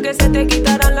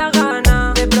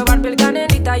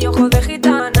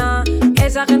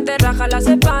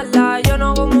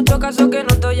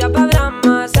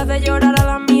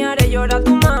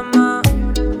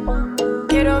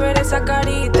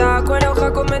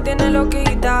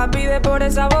rica, pide por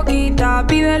esa boquita,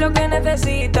 pide lo que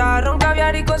necesita, ron,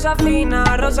 caviar y cosas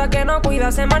finas, rosa que no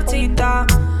cuida se marchita.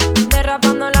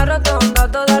 Derrapando en la rotonda,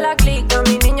 toda la clica,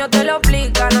 mi niño te lo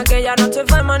explican. Aquella noche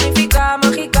fue magnífica,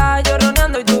 mágica, yo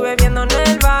roneando y tú bebiendo en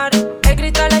el bar. El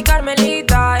cristal y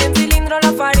Carmelita, en cilindro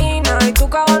la farina, y tu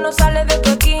cagón no sale de tu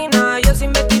esquina. Yo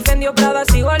sin vestir Fendi Prada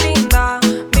sigo linda,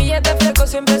 billetes frescos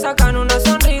siempre sacan una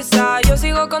sonrisa. Yo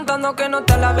sigo contando que no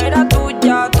está la vera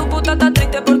tuya, tu puta está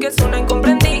triste porque es una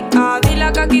incomprendida.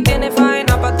 Dile que aquí tiene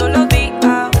faena pa' todos los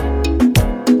días.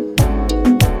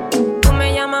 Tú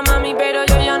me llamas mami pero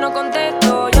yo ya no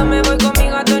contesto. Yo me voy con mi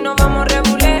gato y nos vamos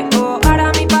rebuleo.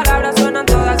 Ahora mis palabras suenan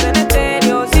todas en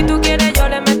estéreo. Si tú quieres yo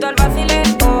le meto al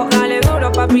vacileo. Dale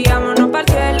duro papi, vámonos pa'l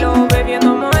cielo.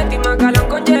 Bebiendo Moet y Macallan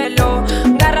con hielo.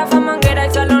 Garrafa, manguera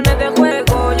y salones de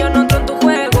juego. Yo no entro en tu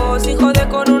juego. Si jodes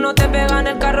con uno te pega en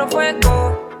el carro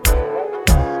fuego.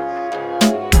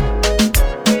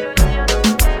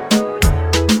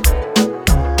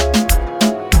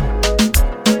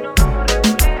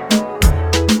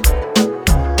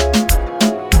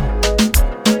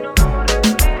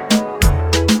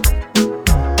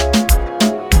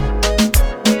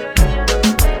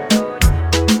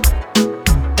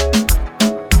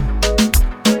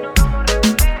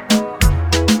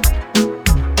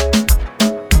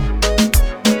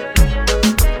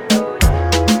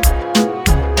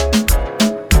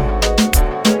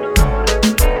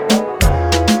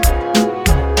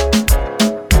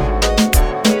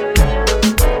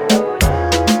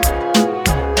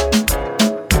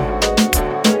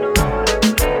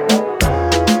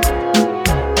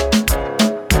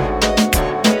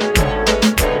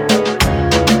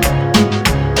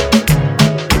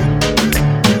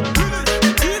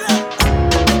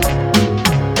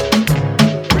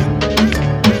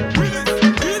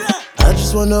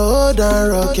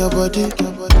 Your body,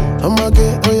 I'ma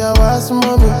get all your ass,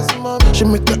 mommy. She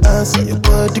make the answer your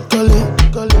body calling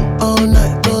all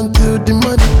night until the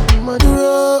money.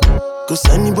 Duro, cause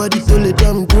anybody told it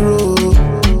damn duro.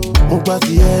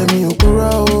 Mukbati me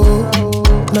ukura.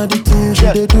 Now the things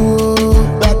they do.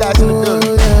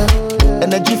 Yeah.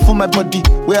 Energy for my body,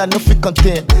 where I know fit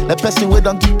contain. The person wait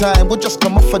on the time, we just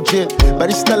come off for jail. But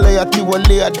it's still loyalty,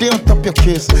 wale, I day on top your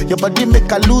case. Your body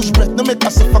make her lose breath, no make her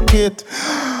suffocate.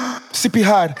 CP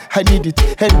hard, I need it.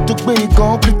 Head took way,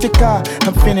 go pretty car,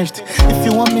 I'm finished. If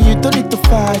you want me, you don't need to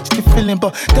fight the feeling.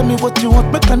 But tell me what you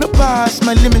want, make I no pass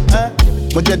my limit.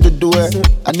 Moje do it,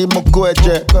 I need more go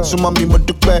eje. So mami mo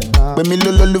dupe, be mi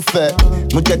lo lufe.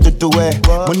 Moje do it,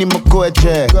 money mo go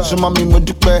eje. So mami mo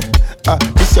dupe.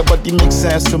 This your body makes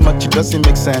sense so much it doesn't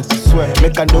make sense. I swear,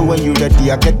 make I know when you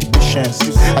ready, I get the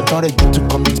patience. I don't ready to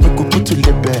commit, make you put to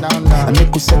label. I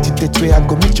make you set it that way, I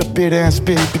go meet your parents,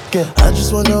 baby girl. I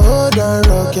just wanna hold and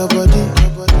rock your body.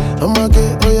 I'ma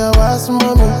get all your ass,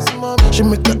 mommy. She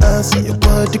make the answer your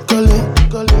body calling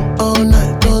all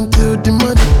night until the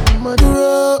money.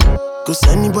 Duro, cause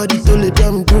anybody told it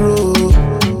damn duro.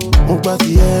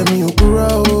 Mukbati me ukura.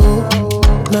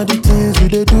 Now the things you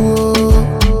they do,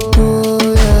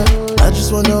 yeah. I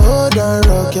just wanna hold and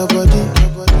rock your body.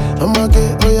 I'ma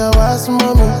get all your ass,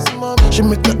 mommy. She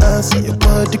make the answer your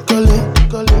body calling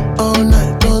all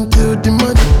night until the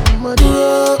money.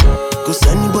 Duro, cause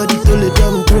anybody told it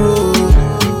damn duro.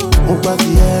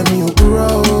 Mukbati me ukura.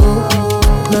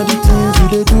 Now the things you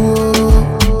they do,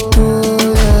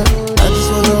 yeah. I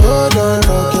just wanna hold and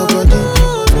rock your body.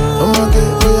 I'ma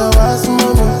get all your ass,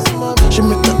 mommy. She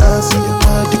make the answer your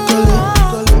body calling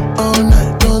all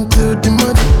night until the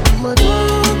money.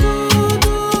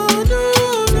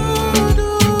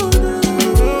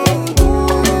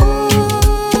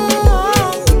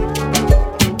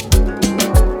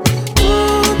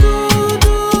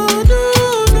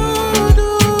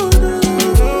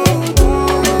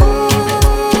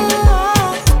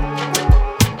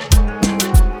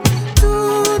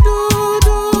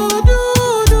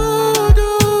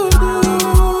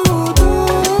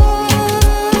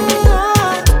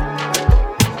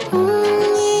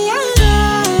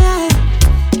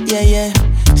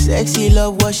 Sexy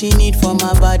love what she need from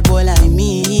a bad boy like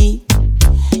me.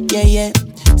 Yeah, yeah.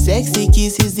 Sexy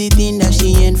kiss is the thing that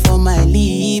she ain't for my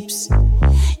lips.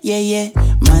 Yeah, yeah.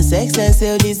 My sex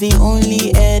herself is the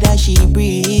only air that she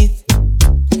breathes.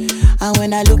 And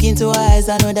when I look into her eyes,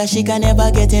 I know that she can never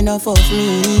get enough of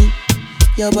me.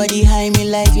 Your body high me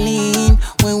like lean.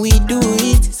 When we do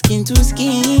it, skin to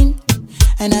skin.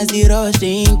 And as the rush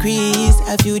they increase,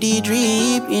 I feel the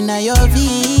drip in your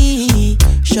V.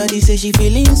 Shorty say she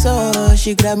feeling so.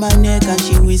 She grab my neck and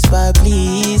she whisper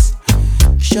please.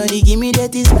 Shorty give me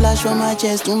that splash from my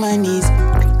chest to my knees.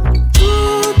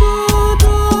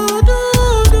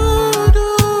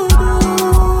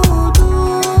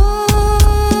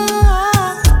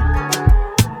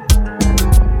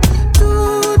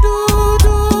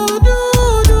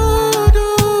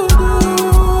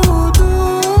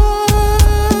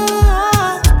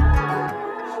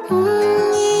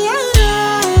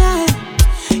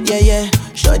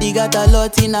 Shawty got a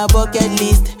lot in her bucket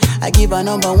list. I give her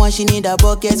number one, she need a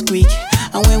bucket quick.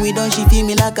 And when we done, she feel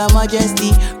me like a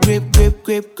majesty. Grip, grip,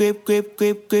 grip, grip, grip,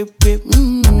 grip, grip, grip.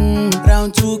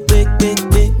 Round two, quick, quick,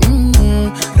 quick.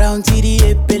 Round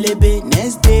TD, pelebe.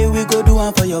 Next day we go do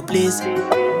one for your place.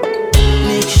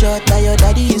 Make sure that your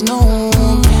daddy is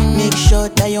known. Make sure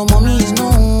that your mommy is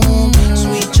known.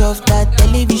 Switch off that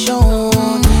television.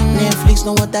 Netflix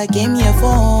know what I came here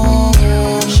for.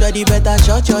 Shawty better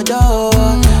shut your door,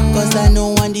 cause I know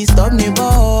one disturb me,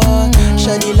 boy.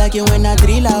 Shawty like it when I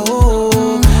drill a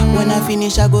hole. When I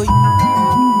finish I go.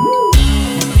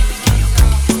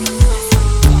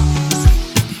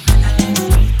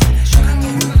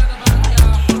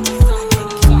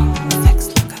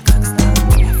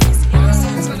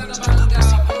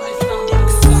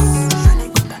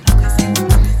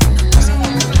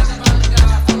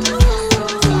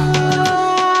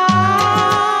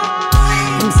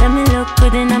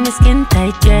 Skin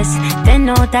tight dress, 10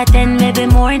 out of 10, maybe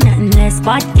more, nothing less.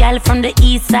 Bad Gyal from the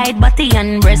east side, body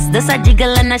and breast. Does a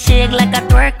jiggle and a shake like a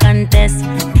twerk contest.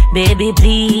 Baby,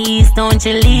 please don't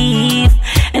you leave.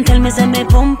 And tell me, say me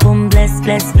pum pum bless,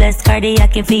 bless, bless.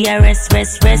 Cardiac if you rest,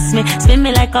 rest, rest me. Spin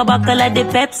me like a buckle of the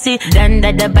Pepsi. Done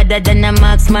da better than a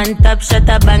marksman. Top shot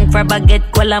a bank for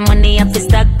baguette. Cola money up the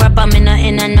stack proper. Me no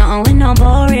in and nothing, we no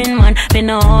boring man. Me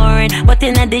no whoring, but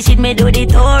in a dish it me do the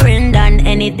touring. Done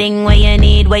anything where you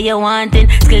need, where you wantin'.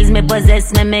 Skills me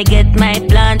possess, me get my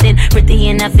planting. Pretty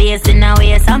in a face, in a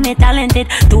waist, I'm me talented.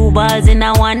 2 balls in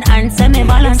a one hand, say me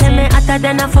balance. Say me hotter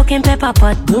than a fucking pepper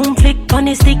pot. Boom flick on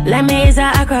the stick, like me is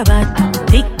a acrobat.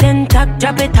 Tick then tack,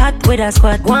 drop it hot with a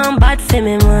squat. One bad for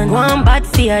me man, one bad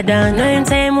for your done. No him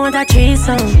say him want a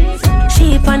threesome.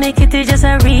 Sheep on the kitty just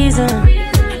a reason.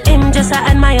 Him just a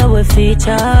admire with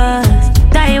features.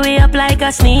 Tie way up like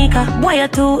a sneaker. Boy you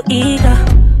too eager.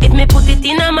 If me put it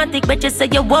in a matic, bet you say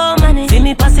you want money. See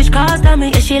me passage cars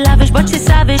damage. Yeah, she lavish, but she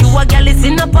savage. You a girl is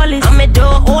in a police. I'm a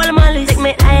door, all malice. Take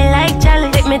me eye like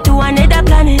challenge. Take me to another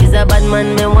planet. He's a bad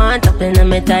man, me want up in a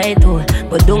me tight hole.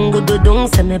 But don't go do dung,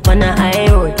 send me on a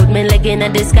high road. Put me leg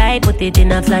in the sky, put it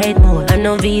in a flight mode. I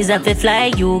no visa fi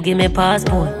fly, you give me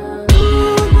passport.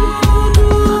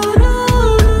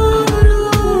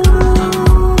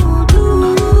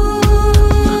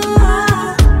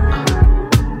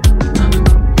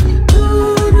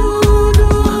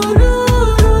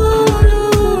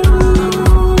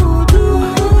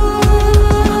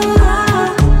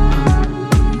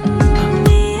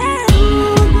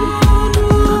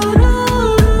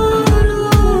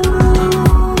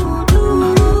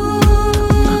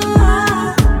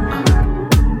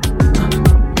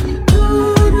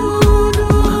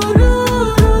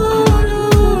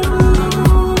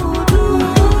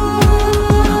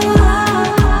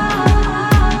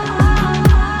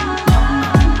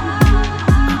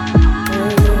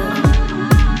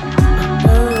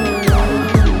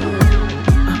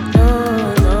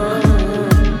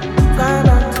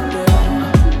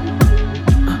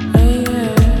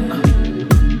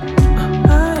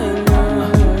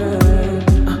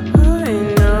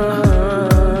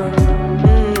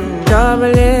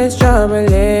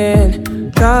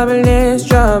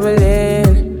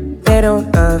 Troubling. They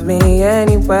don't love me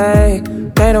anyway.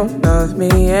 They don't love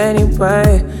me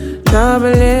anyway. Trouble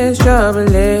is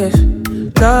troubling.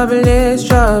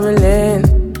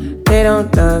 They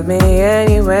don't love me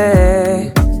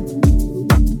anyway.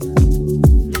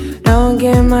 Don't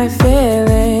get my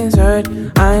feelings hurt.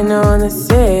 I know the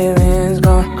ceiling's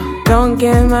gone. Don't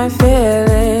get my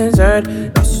feelings hurt.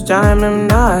 This time I'm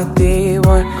not the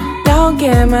one. Don't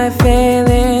get my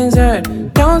feelings hurt.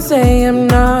 Don't say I'm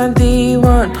not the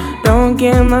one. Don't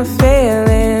get my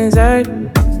feelings hurt.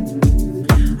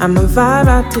 I'ma vibe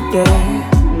out today.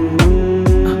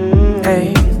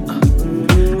 Hey,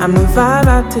 I'ma vibe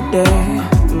out today.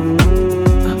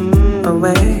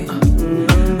 Away,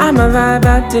 I'ma vibe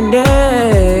out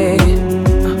today.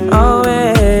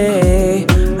 Away,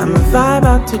 I'ma vibe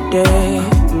out today.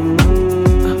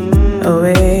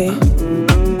 Away.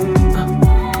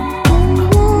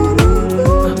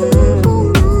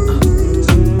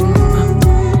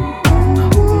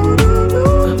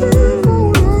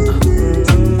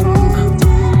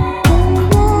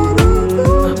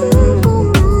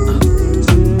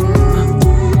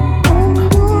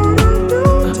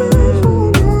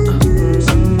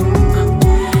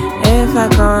 If I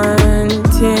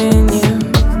continue,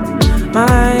 my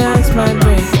eyes might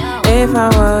break. If I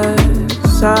was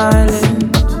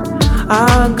silent,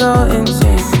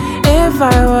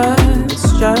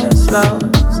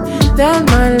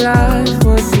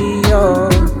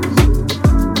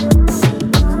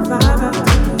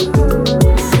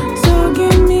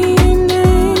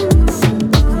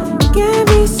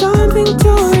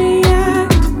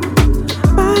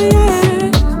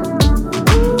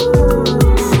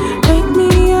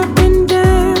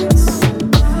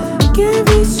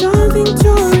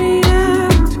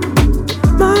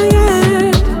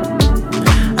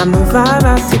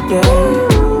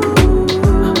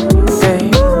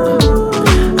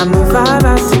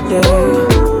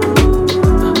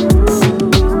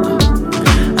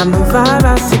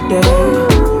 out today.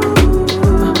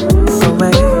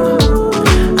 Away.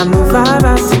 I'ma vibe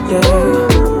out today.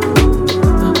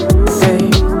 Hey.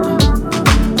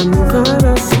 I'ma vibe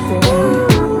out today.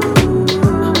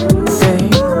 Hey.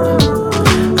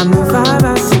 I'ma vibe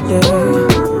out today.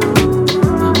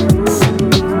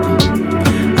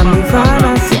 I'ma vibe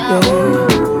out today.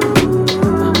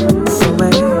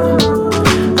 Away.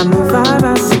 I'ma vibe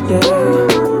out today.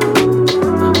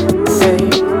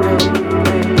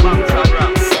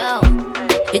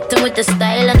 With the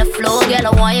style and the flow, girl, I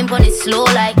wine on it slow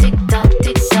like tick tock,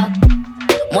 tick tock.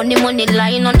 Money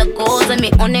line on the goals, and me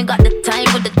only got the time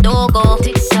for the dogo.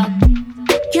 Tick tock.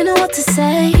 You know what to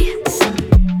say.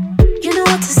 You know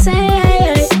what to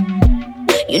say.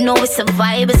 You know it's a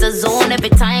vibe, it's a zone. Every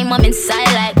time I'm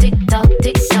inside like tick tock,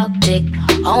 tick tock, tick.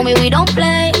 Homie, we don't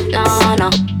play, no,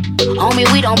 no. Homie,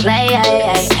 we don't play, hey,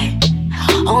 hey.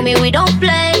 Homie, we don't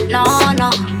play, no, no.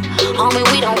 Homie,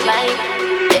 we don't play,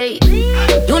 hey.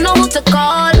 You know who to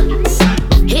call.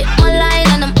 Hit my line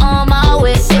and I'm on my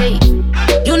way. Hey.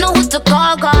 You know who to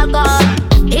call.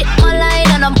 Hit my line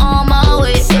and I'm on my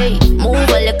way. Hey. Move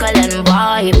a little and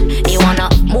vibe. You wanna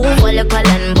move a little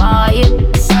and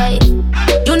vibe. Hey.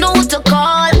 You know who to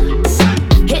call.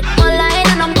 Hit my line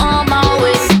and I'm on my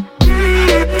way.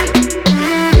 Hey.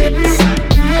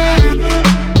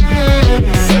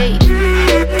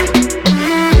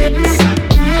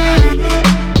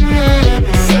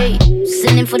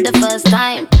 For the first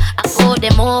time, I call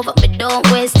them over, but don't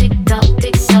waste tick tock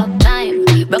time.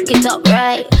 Rock it up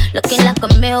right, looking like a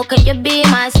milk, can you be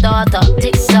my starter?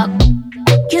 Tick tock.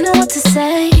 You know what to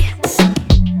say.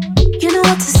 You know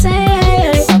what to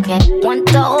say. Okay, one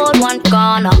to hold, one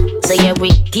corner. So yeah,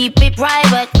 we keep it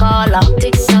private, caller.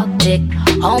 Tick tock, tick.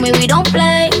 Homie, we don't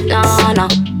play, no, no.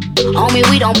 Homie,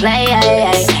 we don't play, hey,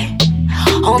 hey.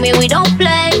 Homie, we don't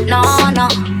play, no, no.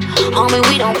 Homie,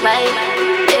 we don't play.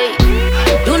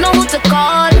 You know who to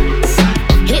call.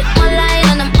 Hit my line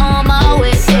and I'm on my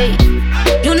way. Hey.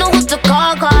 You know who to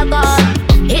call.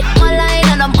 Hit my line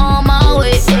and I'm on my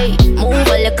way. Hey. Move a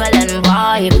little and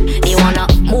vibe. You wanna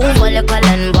move a little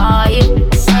and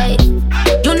vibe. Hey.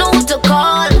 You know who to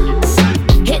call.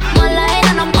 Hit my line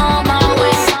and I'm on my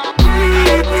way.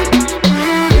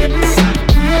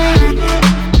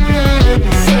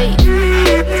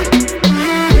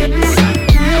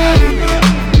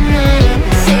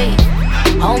 Hey.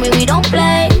 Homie, we don't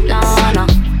play, no, no.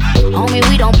 Homie,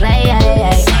 we don't play, hey,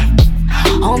 hey.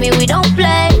 Homie, we don't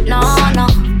play, no, no.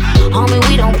 Homie,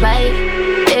 we don't play,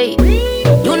 hey.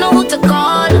 You know who to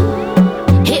call.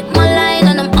 Hit my line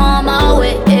and I'm on my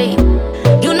way, hey.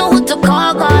 You know who to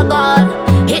call.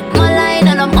 Hit my line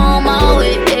and I'm on my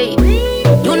way, hey.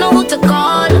 You know who to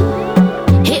call.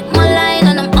 Hit my line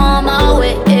and I'm on my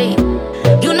way, hey.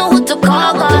 You know who to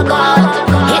call.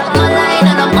 Hit my line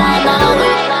and I'm on my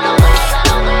way.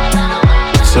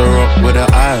 So rock with her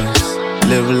eyes.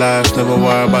 Live life, never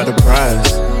worry about the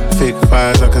price. Fake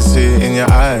fires, I can see it in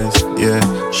your eyes. Yeah,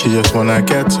 she just wanna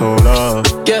get told off.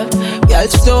 Yeah, girl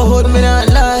still hold me that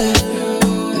lie.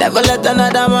 Never let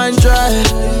another man try.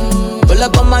 Pull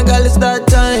up on my girl, it's that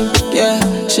time. Yeah,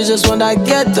 she just wanna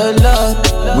get the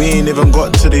love. We ain't even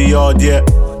got to the yard yet.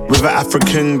 With an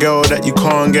African girl that you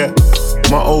can't get.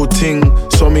 My old ting,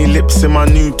 saw me lips in my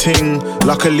new ting.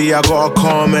 Luckily I got a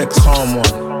calm ex. Calm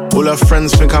one. All her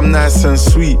friends think I'm nice and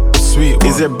sweet.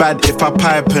 Is it bad if I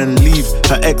pipe and leave?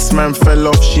 Her ex-man fell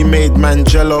off, she made man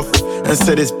gel off and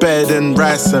said it's better than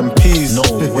rice and peas. No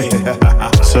way.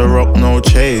 So rock, no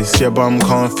chase. Your bum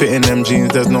can't fit in them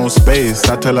jeans, there's no space.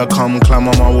 I tell her come climb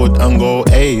on my wood and go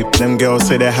ape. Them girls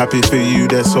say they're happy for you,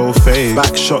 they're so fake.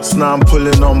 Back shots, now I'm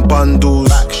pulling on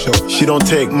bundles. She don't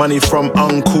take money from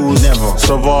uncles. Never.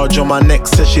 Sauvage on my neck,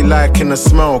 says she liking the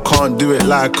smell. Can't do it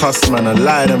like us, man, I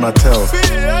lie them I tell.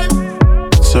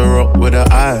 So rock with her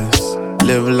eyes.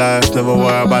 Live life, never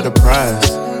worry about the price.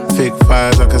 Fake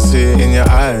fires, I can see it in your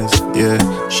eyes. Yeah,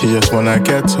 she just wanna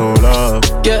get told off.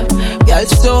 Yeah, girl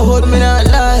still hold me that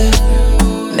lie.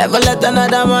 Never let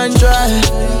another man try.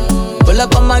 Pull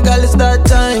up on my girl, it's that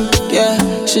time. Yeah,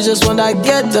 she just wanna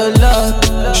get the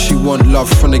love. She want love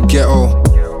from the ghetto.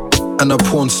 And a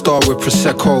porn star with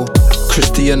Prosecco.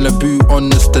 Christy and LeBoot on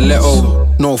the stiletto.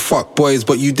 No fuck boys,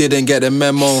 but you didn't get the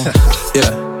memo.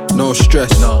 Yeah, no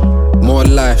stress, more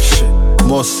life,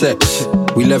 more sex.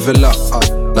 We level up,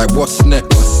 like what's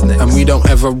next? And we don't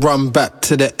ever run back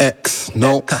to the ex,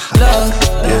 no.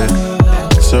 Yeah,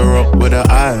 so rock with her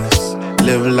eyes.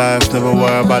 Live life, never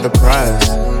worry about the price.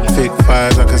 Fake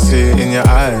fires, I can see it in your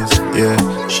eyes.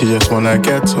 Yeah, she just wanna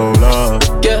get told off.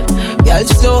 Yeah, Girl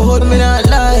so hot, me not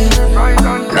lie.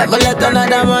 Never let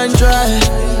another man try.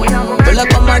 Pull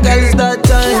up on my girls that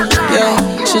time. Yeah,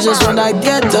 she just wanna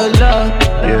get the love.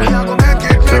 Yeah,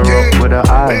 so rough with her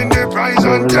eyes. So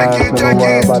relax, never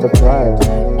worry about the price.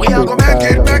 We are gonna make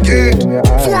it.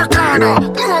 Four corner,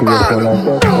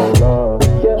 global.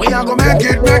 We are gonna make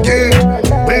it.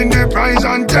 Win the prize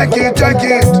and take it.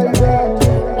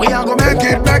 We are gonna make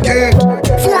it.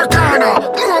 Four corner,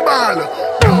 global.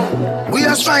 We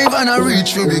are strive and a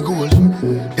reach for the goal.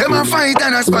 Them a fight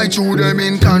and a spite through them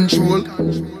in control.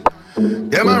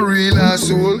 Them a real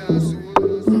asshole.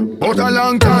 But a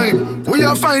long time, we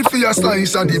a fight for a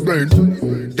slice of the bread.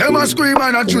 Them a scream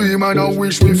and a dream and a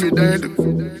wish we fi dead.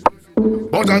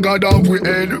 But I got up we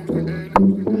head.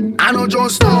 I know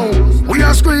just now, we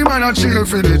a scream and a cheer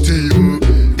for the team.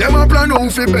 Them a plan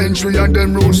out fi bench we and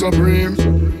them rule supreme.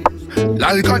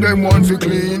 Like a them want fi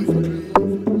clean.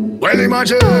 Well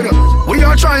imagine, we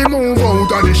a try move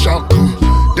out of the shock.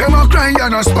 Them a cry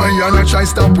and a spy and a try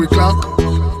stop we clock.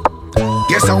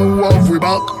 Guess how have we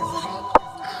back?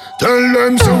 Tell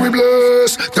them so we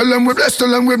bless. Tell them we bless. Tell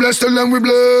them we bless. Tell them we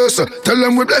bless. Tell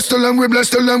them we bless. Tell them we bless.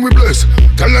 Tell them we bless.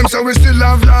 Tell them so we still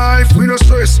have life, we no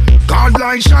stress. God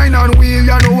like shine and we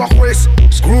ya no walk west.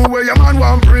 Screw where your man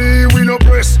want pray, we no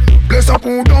press. Bless up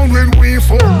who down when we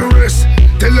fuck the rest.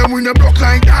 Tell them we no block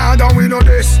like God and we no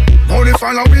this. Only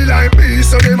follow we like me,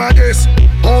 so them a guess.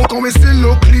 How come we still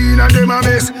look clean and them a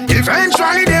mess?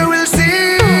 Eventually they will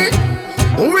see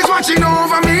who is watching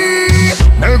over me.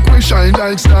 Make we shine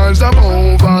like stars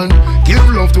above and give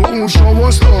love to who show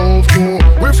us love to.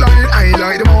 We flying high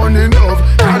like the morning dove.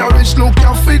 And a rich look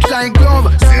you fit like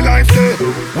glove. See life there.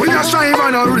 We a strive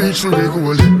and a reach through the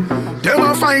goal. Them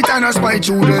a fight and a spite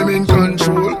through them in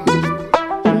control.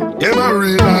 Them a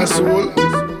real asshole.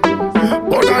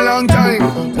 But a long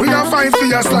time, we a fight for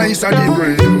a slice of the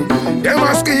bread. Them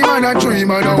a scheme and a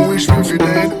dream and a wish we fi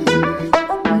dead.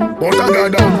 But I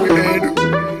got down with head.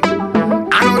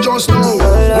 I know just now,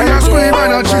 we a scream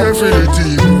and a cheer for the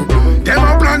team. Them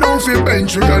a plan out for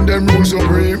bench and them rule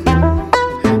supreme.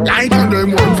 Like and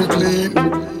them want to clean.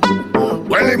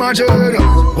 Well imagine,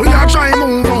 we a try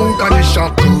move out of the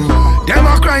shock. Them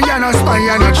a cry and a spy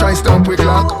and a try stop with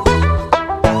clock.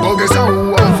 But guess how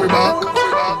have we back?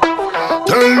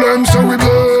 Tell them so we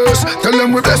bless. Tell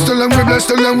them we bless. Tell them we bless.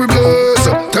 Tell them we bless.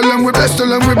 Tell them we bless. Tell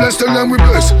them we bless. Tell them we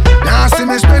bless. Now see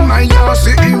me spend my years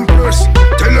to impress.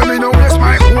 Tell them me no waste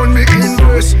my own me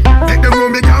invest. Make them know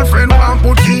me girlfriend want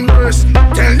put in verse.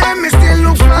 Tell them me still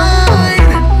look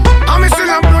fine. And me still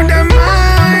a blow them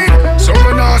mind. So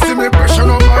when I see me pressure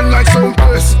no man like some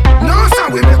press. Now so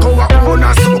we make our own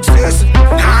a success.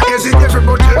 Now hesitate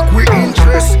but take we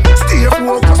interest. Stay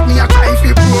focused me a time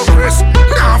for progress.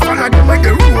 Now follow them like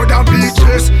the road and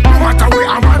beaches. No matter where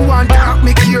a man want talk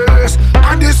me careless.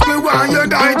 And this me want you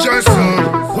digest.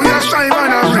 We a strive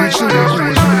and a reach to the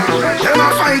goal. Them a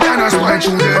fight and a spite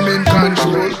through them in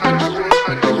control.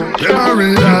 Them a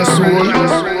real asshole.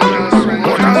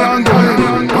 But a long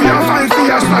time, we a fight for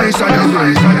a slice of the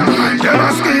bread. Them a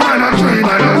scheme and a dream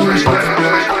and a wish.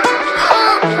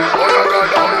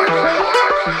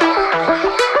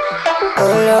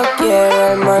 Solo quiero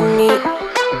el money.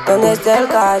 ¿Dónde está el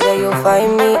calle? You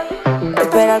find me.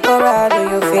 Espera al cobrar, do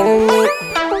you feel me?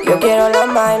 Yo quiero la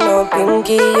mano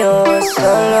pinky, yo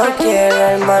solo quiero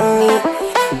el money.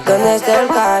 ¿Dónde está el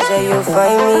calle? You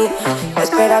find me.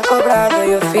 Espera al cobrar, do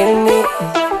you feel me?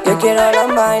 Yo quiero la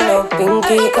mano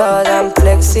pinky, cause I'm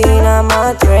flexing, I'm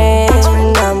a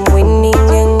trend. I'm winning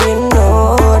and you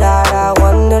know that I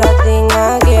won't do that thing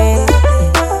again.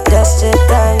 Just the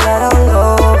time that I don't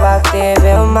go back, te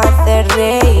veo más hacer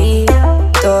reír.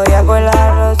 Todavía con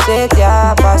la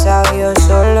roseta pasado, yo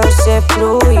solo sé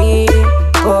fluir.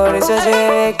 Por eso se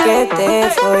ve que te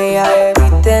fui a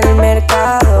bebirte en el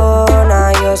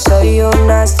Mercadona. Yo soy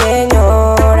una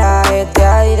señora, este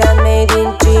Adidas made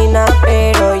in China,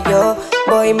 pero yo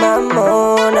voy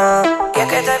mamona. Y es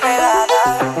que estoy pegada.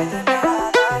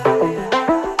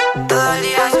 Todo el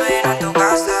día suena en tu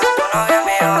casa. Tu novia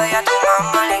me odia, tu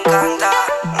mamá le encanta.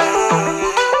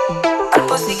 Al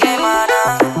pussy que emana.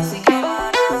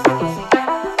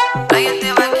 Nadie te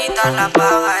va a quitar la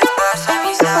paga. Estás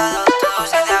avisado.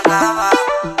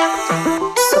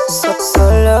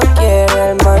 Solo quiero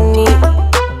el money.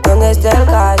 ¿Dónde está el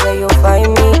calle? You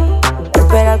find me.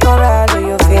 Espera al cobrar, do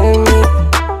you feel me?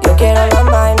 Yo quiero la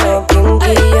mano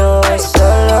pinky, yo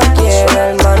solo quiero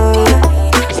el money.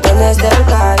 ¿Dónde está el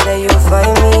calle? You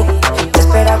find me.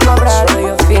 Espera al cobrar, do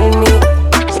you feel me?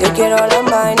 Yo quiero la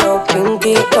mano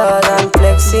pinky, cause I'm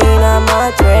flexing, I'm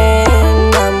a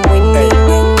trend. I'm winning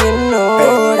and you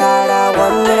know that I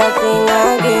want it.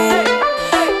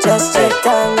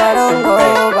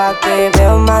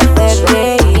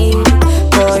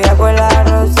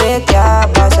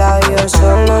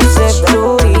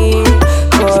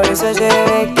 se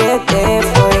ve que te he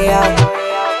follado.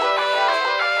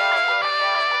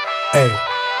 Ey,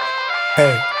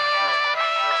 ey,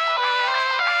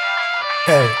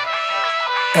 ey,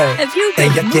 ey.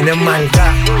 Ella tiene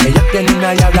maldad, ella tiene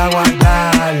una diabla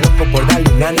guarda, loco por darle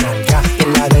una nalga, que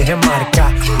la deje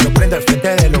marcar, lo prende al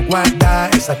frente de los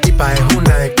guardas, esa tipa es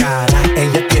una de cara.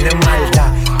 Ella tiene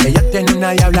maldad, ella tiene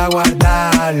una diabla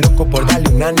guarda, loco por darle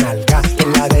una nalga, que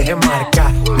la deje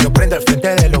marcar, lo prende al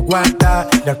frente de los guardas,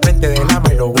 y al frente del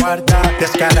ama y lo guarda.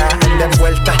 Descara, anda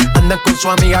envuelta, anda con su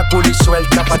amiga cool y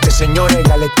suelta, pa' que señores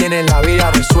ya le tienen la vida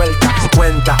resuelta.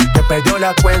 Cuenta, que perdió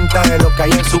la cuenta de lo que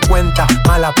hay en su cuenta,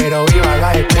 mala pero viva,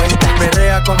 la de cuenta.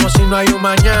 Perrea como si no hay un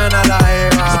mañana la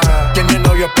Eva. Tiene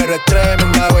novio pero es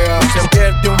tremenda hueva. Se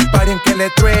pierde un par en que le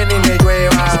truene y le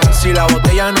llueva. Si la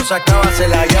botella no se acaba se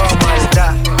la lleva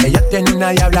maldad. Ella tiene una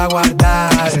diabla guarda,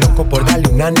 loco por darle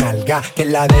una nalga, que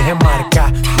la deje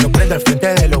marcar, lo prende al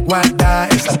frente de los guardas,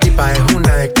 esa tipa es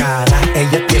una de cara.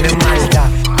 Ella tiene maldad,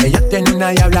 ella tiene una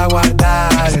diabla guarda,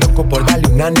 loco por darle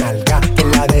una nalga, que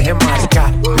la deje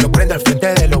marcar, lo prende al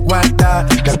frente de los guardas,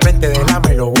 y al frente del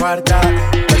ama y lo guarda.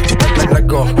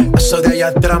 Eso de allá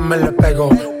atrás me le pego,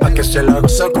 pa' que se la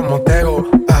goce como tego.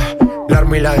 La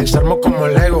armo y la desarmo como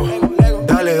Lego.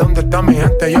 Dale, ¿dónde está mi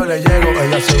gente? Yo le llego.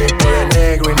 Ella se vistió de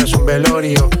negro y no es un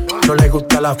velorio. No le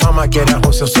gusta la fama, quiere a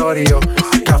José Osorio.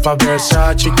 Cafa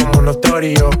Versace como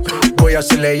notorio. Voy a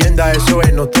ser leyenda, eso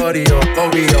es notorio.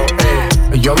 Obvio,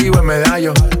 yo vivo en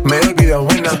Medallo, me doy vida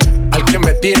buena. Al que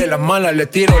me tire las malas, le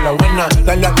tiro la buena.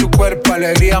 Dale a tu cuerpo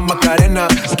alegría, Macarena.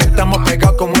 Que estamos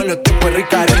pegados como en los tipos de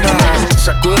rica arena.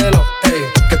 Sacúdelo, ey,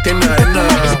 que tiene arena.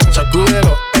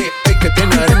 Sacúdelo, ey, que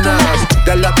tiene arena.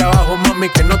 Dale a trabajo, mami,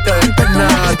 que no te den pena.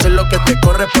 Esto es lo que te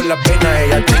corre por las venas.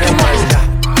 Ella tiene maldad,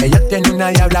 ella tiene una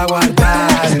diabla guarda,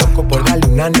 loco por darle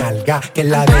una nalga, que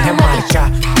la deje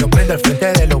marcar, lo prende al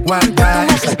frente de los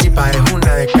guardas, esa tipa es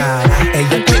una de cara.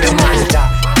 Ella tiene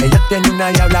maldad, ella tiene una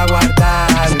diabla guarda,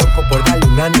 loco por darle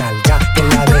una nalga, que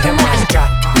la deje marcar,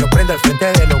 lo prende al frente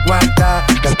de los guardas,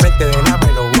 y al frente del ama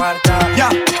y lo guarda. Ya,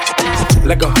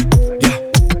 let go, ya,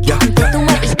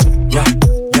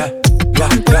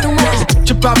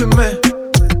 chupápeme.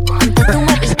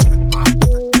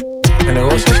 El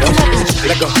negocio es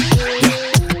let go,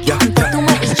 ya,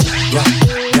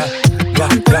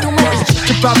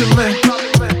 chupápeme.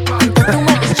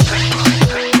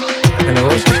 El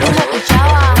negocio es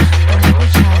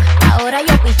ahora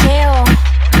yo picheo.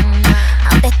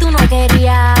 Antes tú no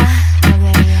querías,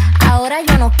 ahora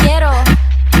yo no quiero.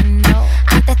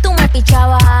 Antes tú me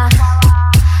pichabas,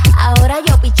 ahora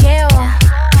yo picheo.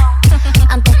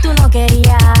 Antes tú no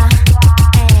querías,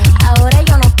 ahora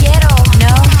yo no quiero.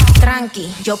 No,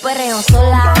 tranqui, yo perreo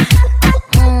sola.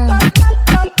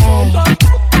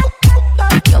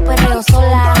 Yo perreo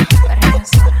sola.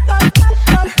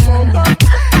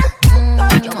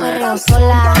 Yo perreo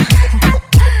sola.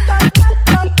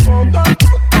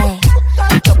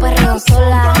 Yo perreo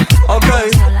sola.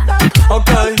 Ok,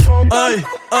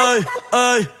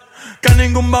 ay. Que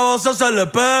ningún baboso se le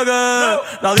pegue.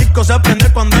 La disco se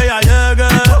prende cuando ella llegue.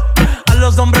 A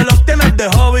los hombres los tienes de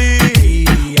hobby.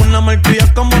 Una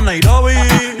marquilla como Nairobi.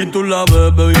 Y tú la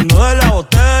ves bebiendo de la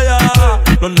botella.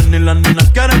 Los nenes y las nenas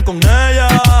quieren con ella.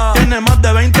 Tiene más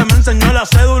de 20, me enseñó la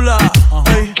cédula.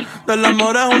 Ey, del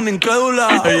amor es una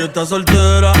incrédula. Ella está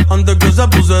soltera antes que se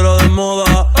pusiera de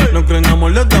moda. No creen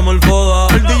amor, le damos el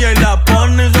foda. El DJ la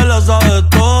pone y se la sabe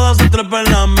toda. Se trepa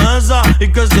en la mesa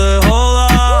y que se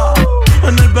joda.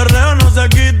 En el perreo no se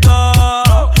quita.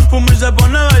 Fuma y se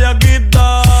pone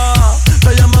bellaquita.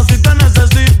 Te llama si te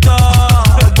necesita.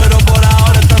 Pero por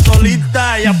ahora está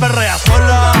solita. Ella perrea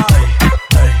sola.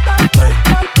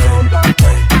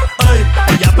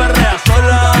 Ella perrea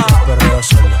sola.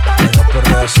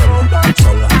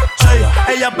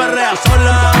 Ella perrea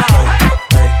sola.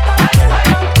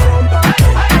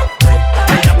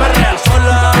 Ella perrea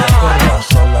sola. Ella perrea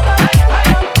sola.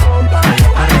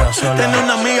 Tiene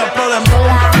una amiga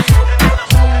problemática.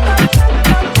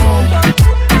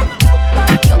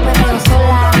 Yo perreo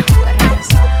sola.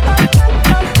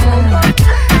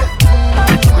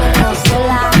 Yo perreo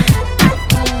sola.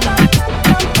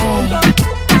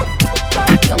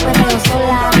 Yo perreo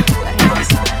sola.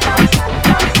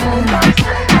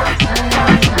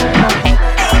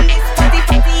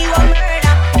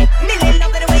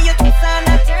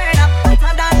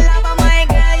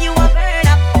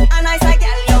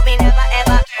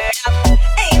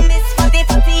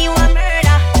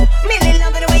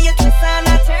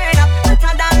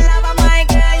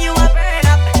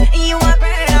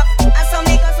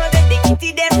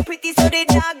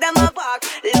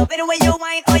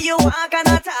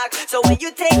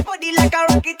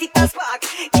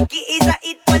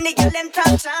 them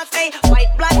top shots, hey. White,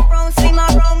 black, brown, slim or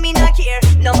brown, me not care.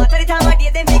 No matter the time of day,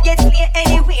 them we get slay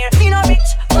anywhere. Me no rich,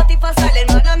 but if a silent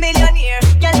man a millionaire.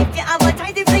 Girl, if you have a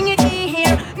tight, bring it in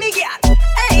here. Me get,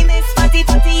 hey, Miss Fatty,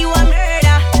 Fatty, you a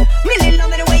murder. Really love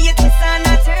me the way you kiss and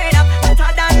I turn up.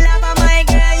 Hotter than lava, my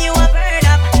girl, you a burn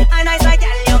up. A nice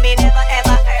girl, you me never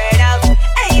ever heard of.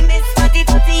 Hey, Miss Fatty,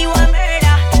 Fatty, you a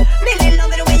murder. Really love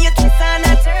me the way you kiss and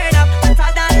I turn up.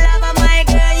 Hotter than lava, my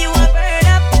girl, you a burn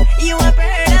up. You a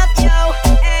burn up, yo,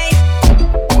 hey.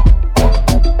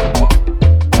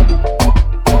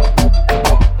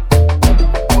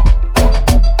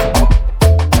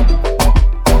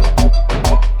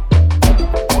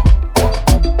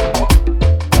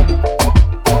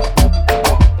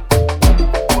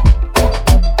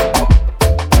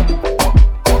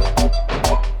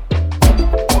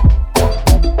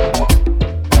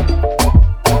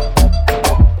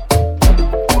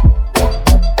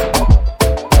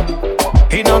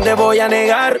 Y no te voy a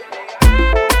negar,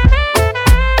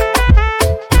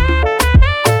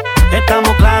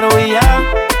 estamos claros y ya.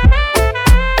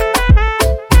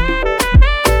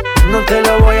 No te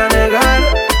lo voy a negar,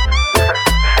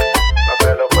 No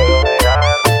te lo puedo negar.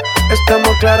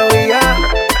 estamos claros y ya.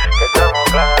 Estamos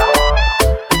claros.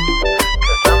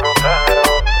 Estamos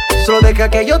claros. Solo deja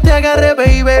que yo te agarre,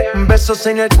 baby. Besos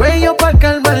en el cuello pa'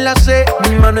 calmar la sed.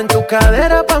 Mi mano en tu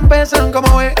cadera pa' empezar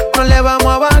como es. No le vamos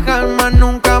a bajar más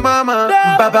nunca, mamá.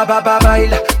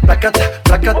 Baila, placata,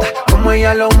 placata. Como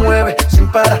ella lo mueve,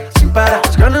 sin parar, sin parar.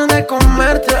 Las ganas de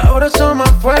comerte, ahora son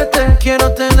más fuertes.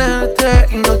 Quiero tenerte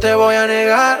y no te voy a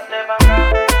negar.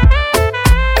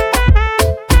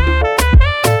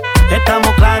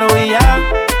 Estamos claros y ya.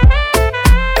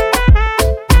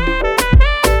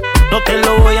 No te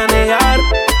lo voy a negar.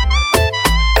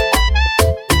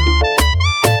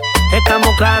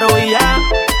 Estamos claros y ya.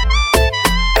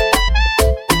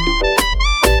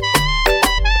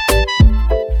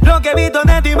 Lo que he visto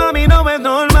de ti, mami, no es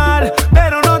normal.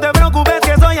 Pero no te preocupes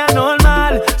que soy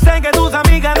anormal. Sé que tus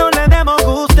amigas no les debemos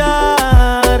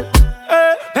gustar.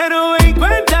 Pero ven,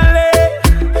 cuéntale,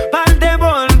 parte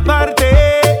por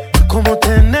parte. Como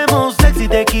tenemos sexy,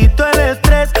 te quito el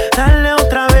estrés. Dale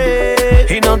otra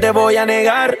vez. Y no te voy a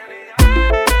negar.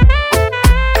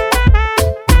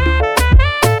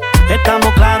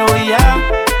 Estamos claros y ya.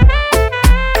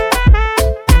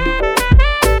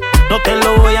 No te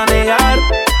lo voy a negar.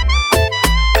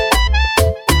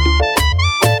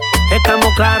 Estamos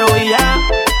claros y ya.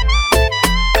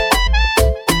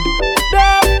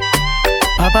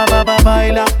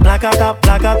 Baila, placata,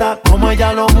 placata. Como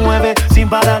ella lo mueve, sin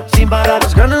parar, sin parar.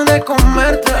 Las ganas de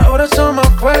comerte, ahora son más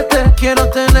fuertes. Quiero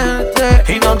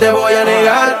tenerte y no te voy a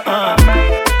negar.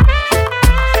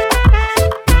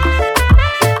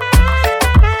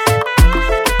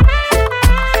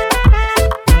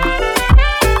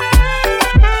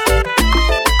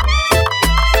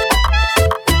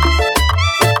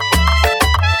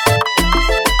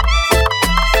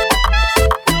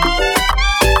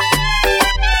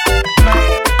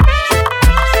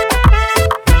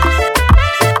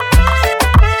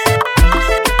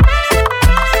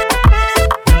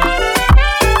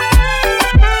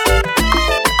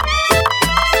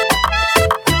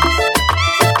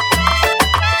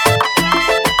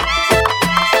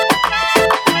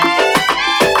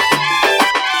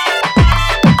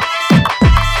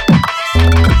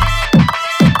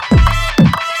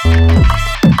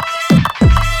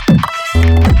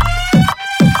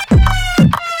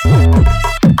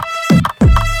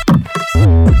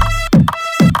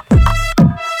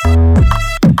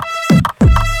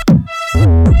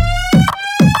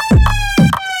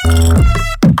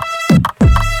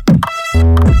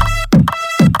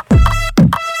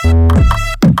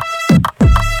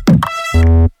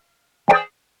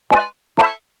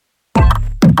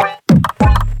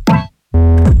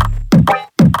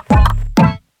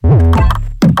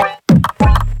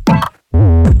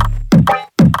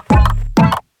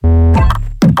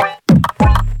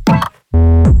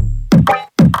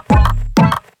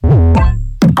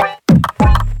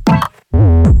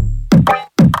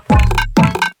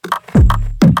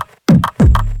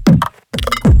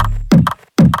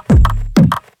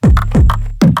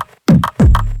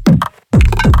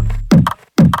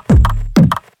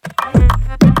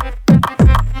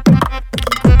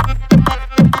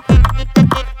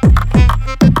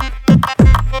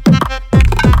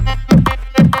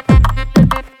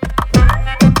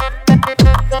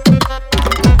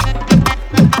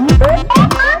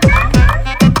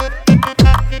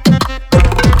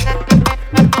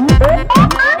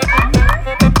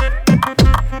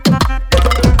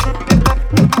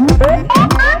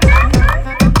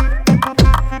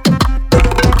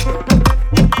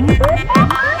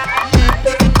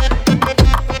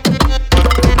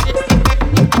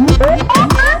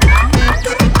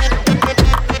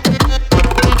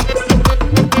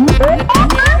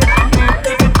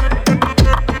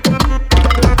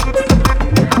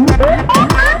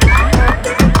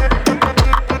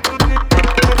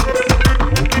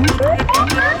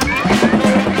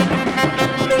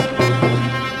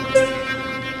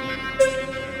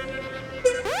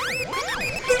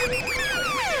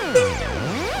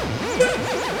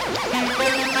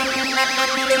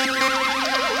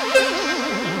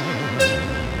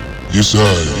 Yes, sir.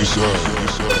 Yes, sir.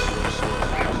 Yes, sir.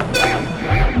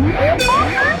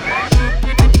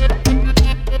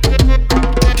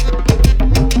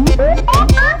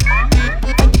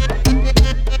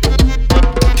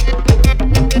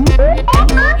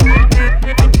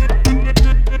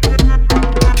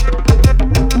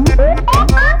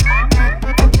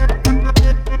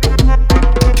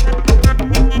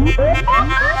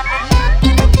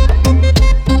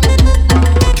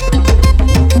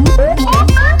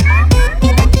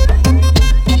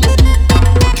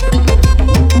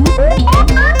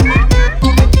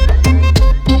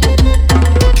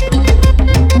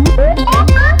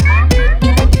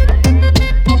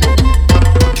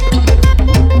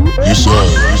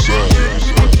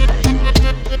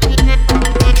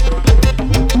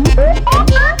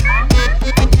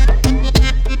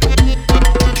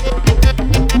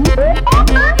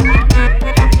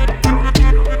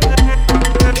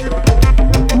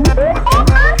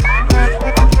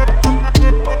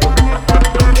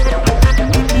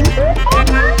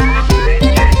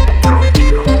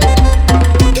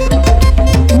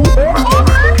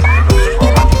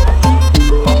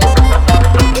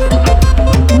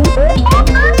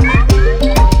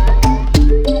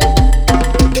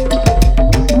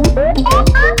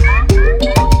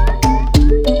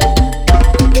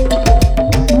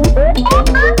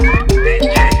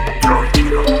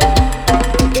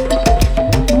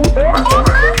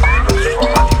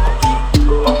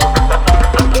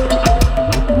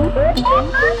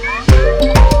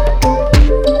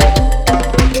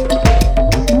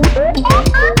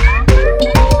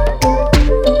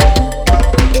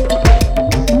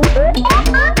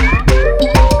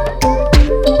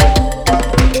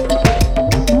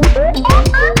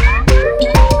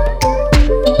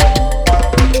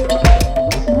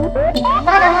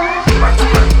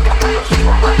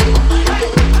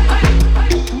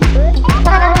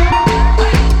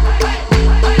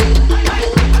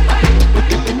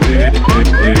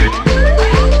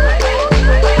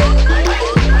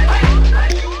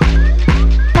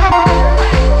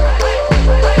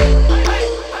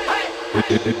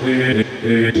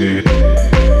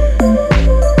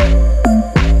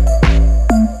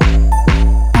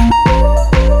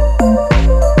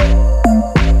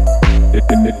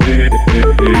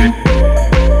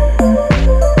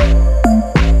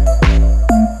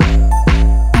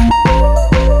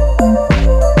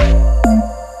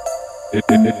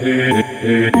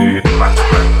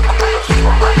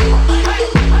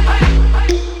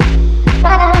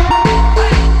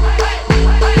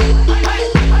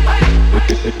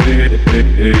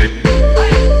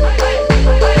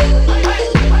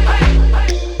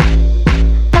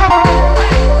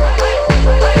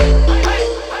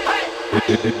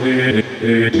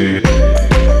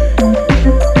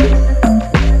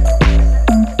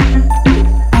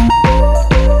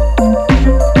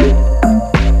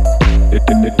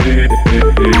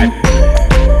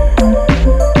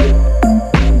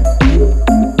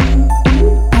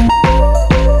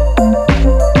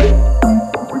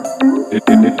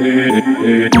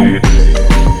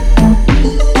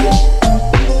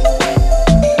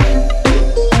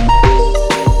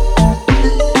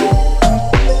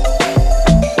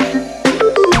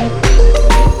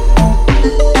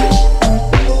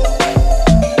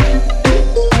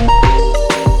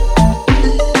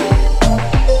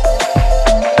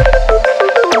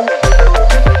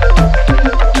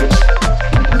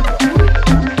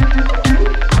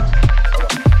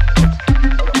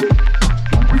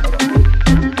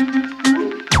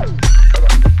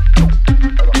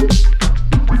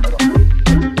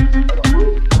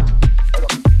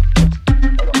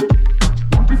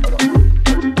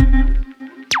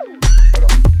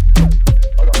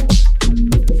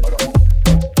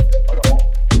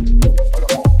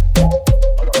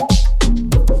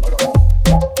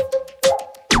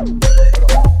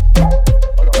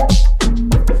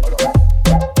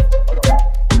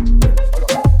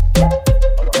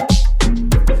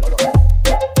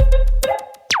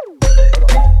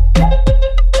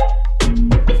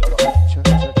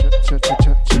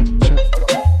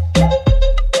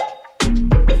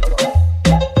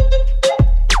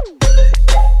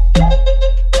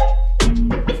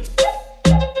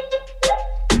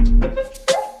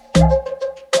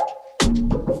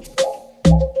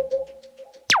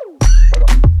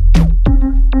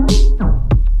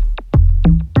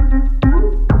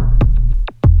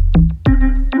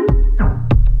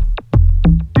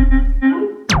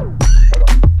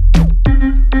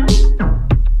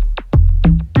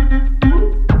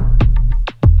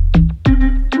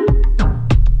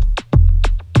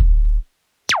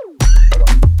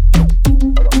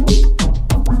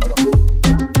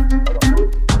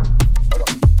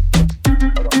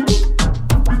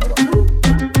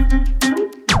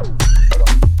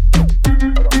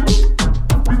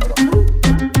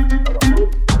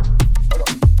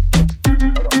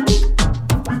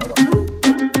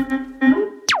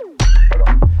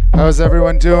 How's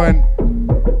everyone doing?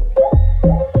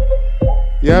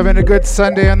 You having a good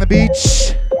Sunday on the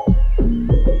beach?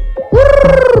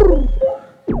 Woo!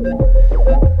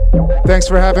 Thanks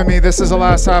for having me. This is the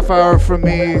last half hour from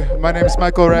me. My name is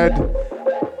Michael Red.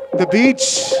 The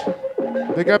beach.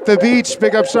 Big up the beach.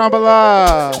 Big up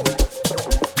Shambhala.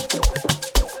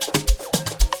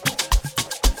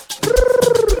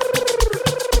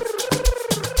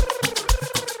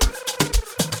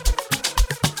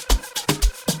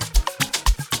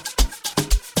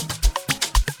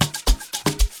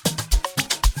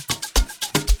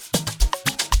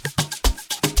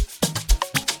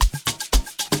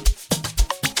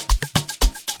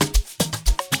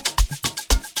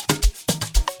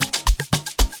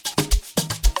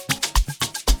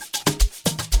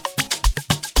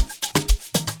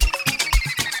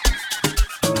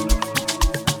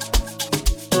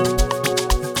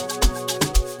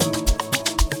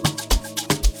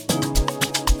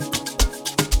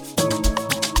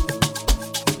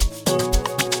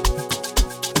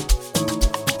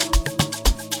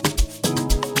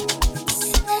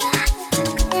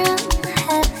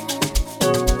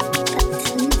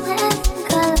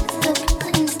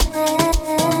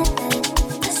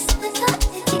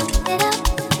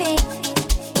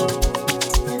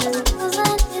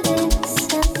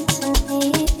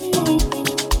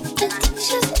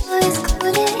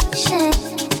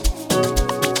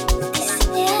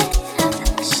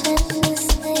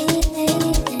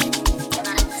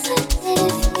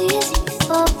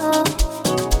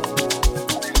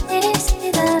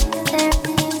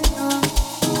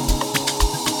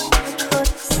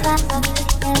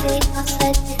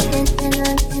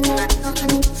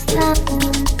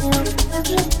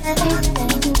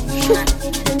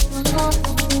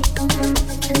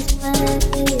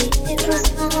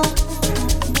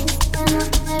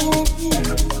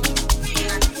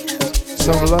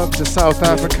 South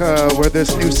Africa, where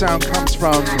this new sound comes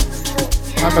from.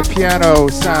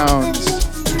 Amapiano sounds.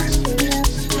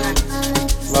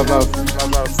 Love, love,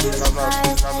 love, love, love,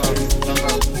 love, love, love,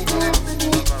 love.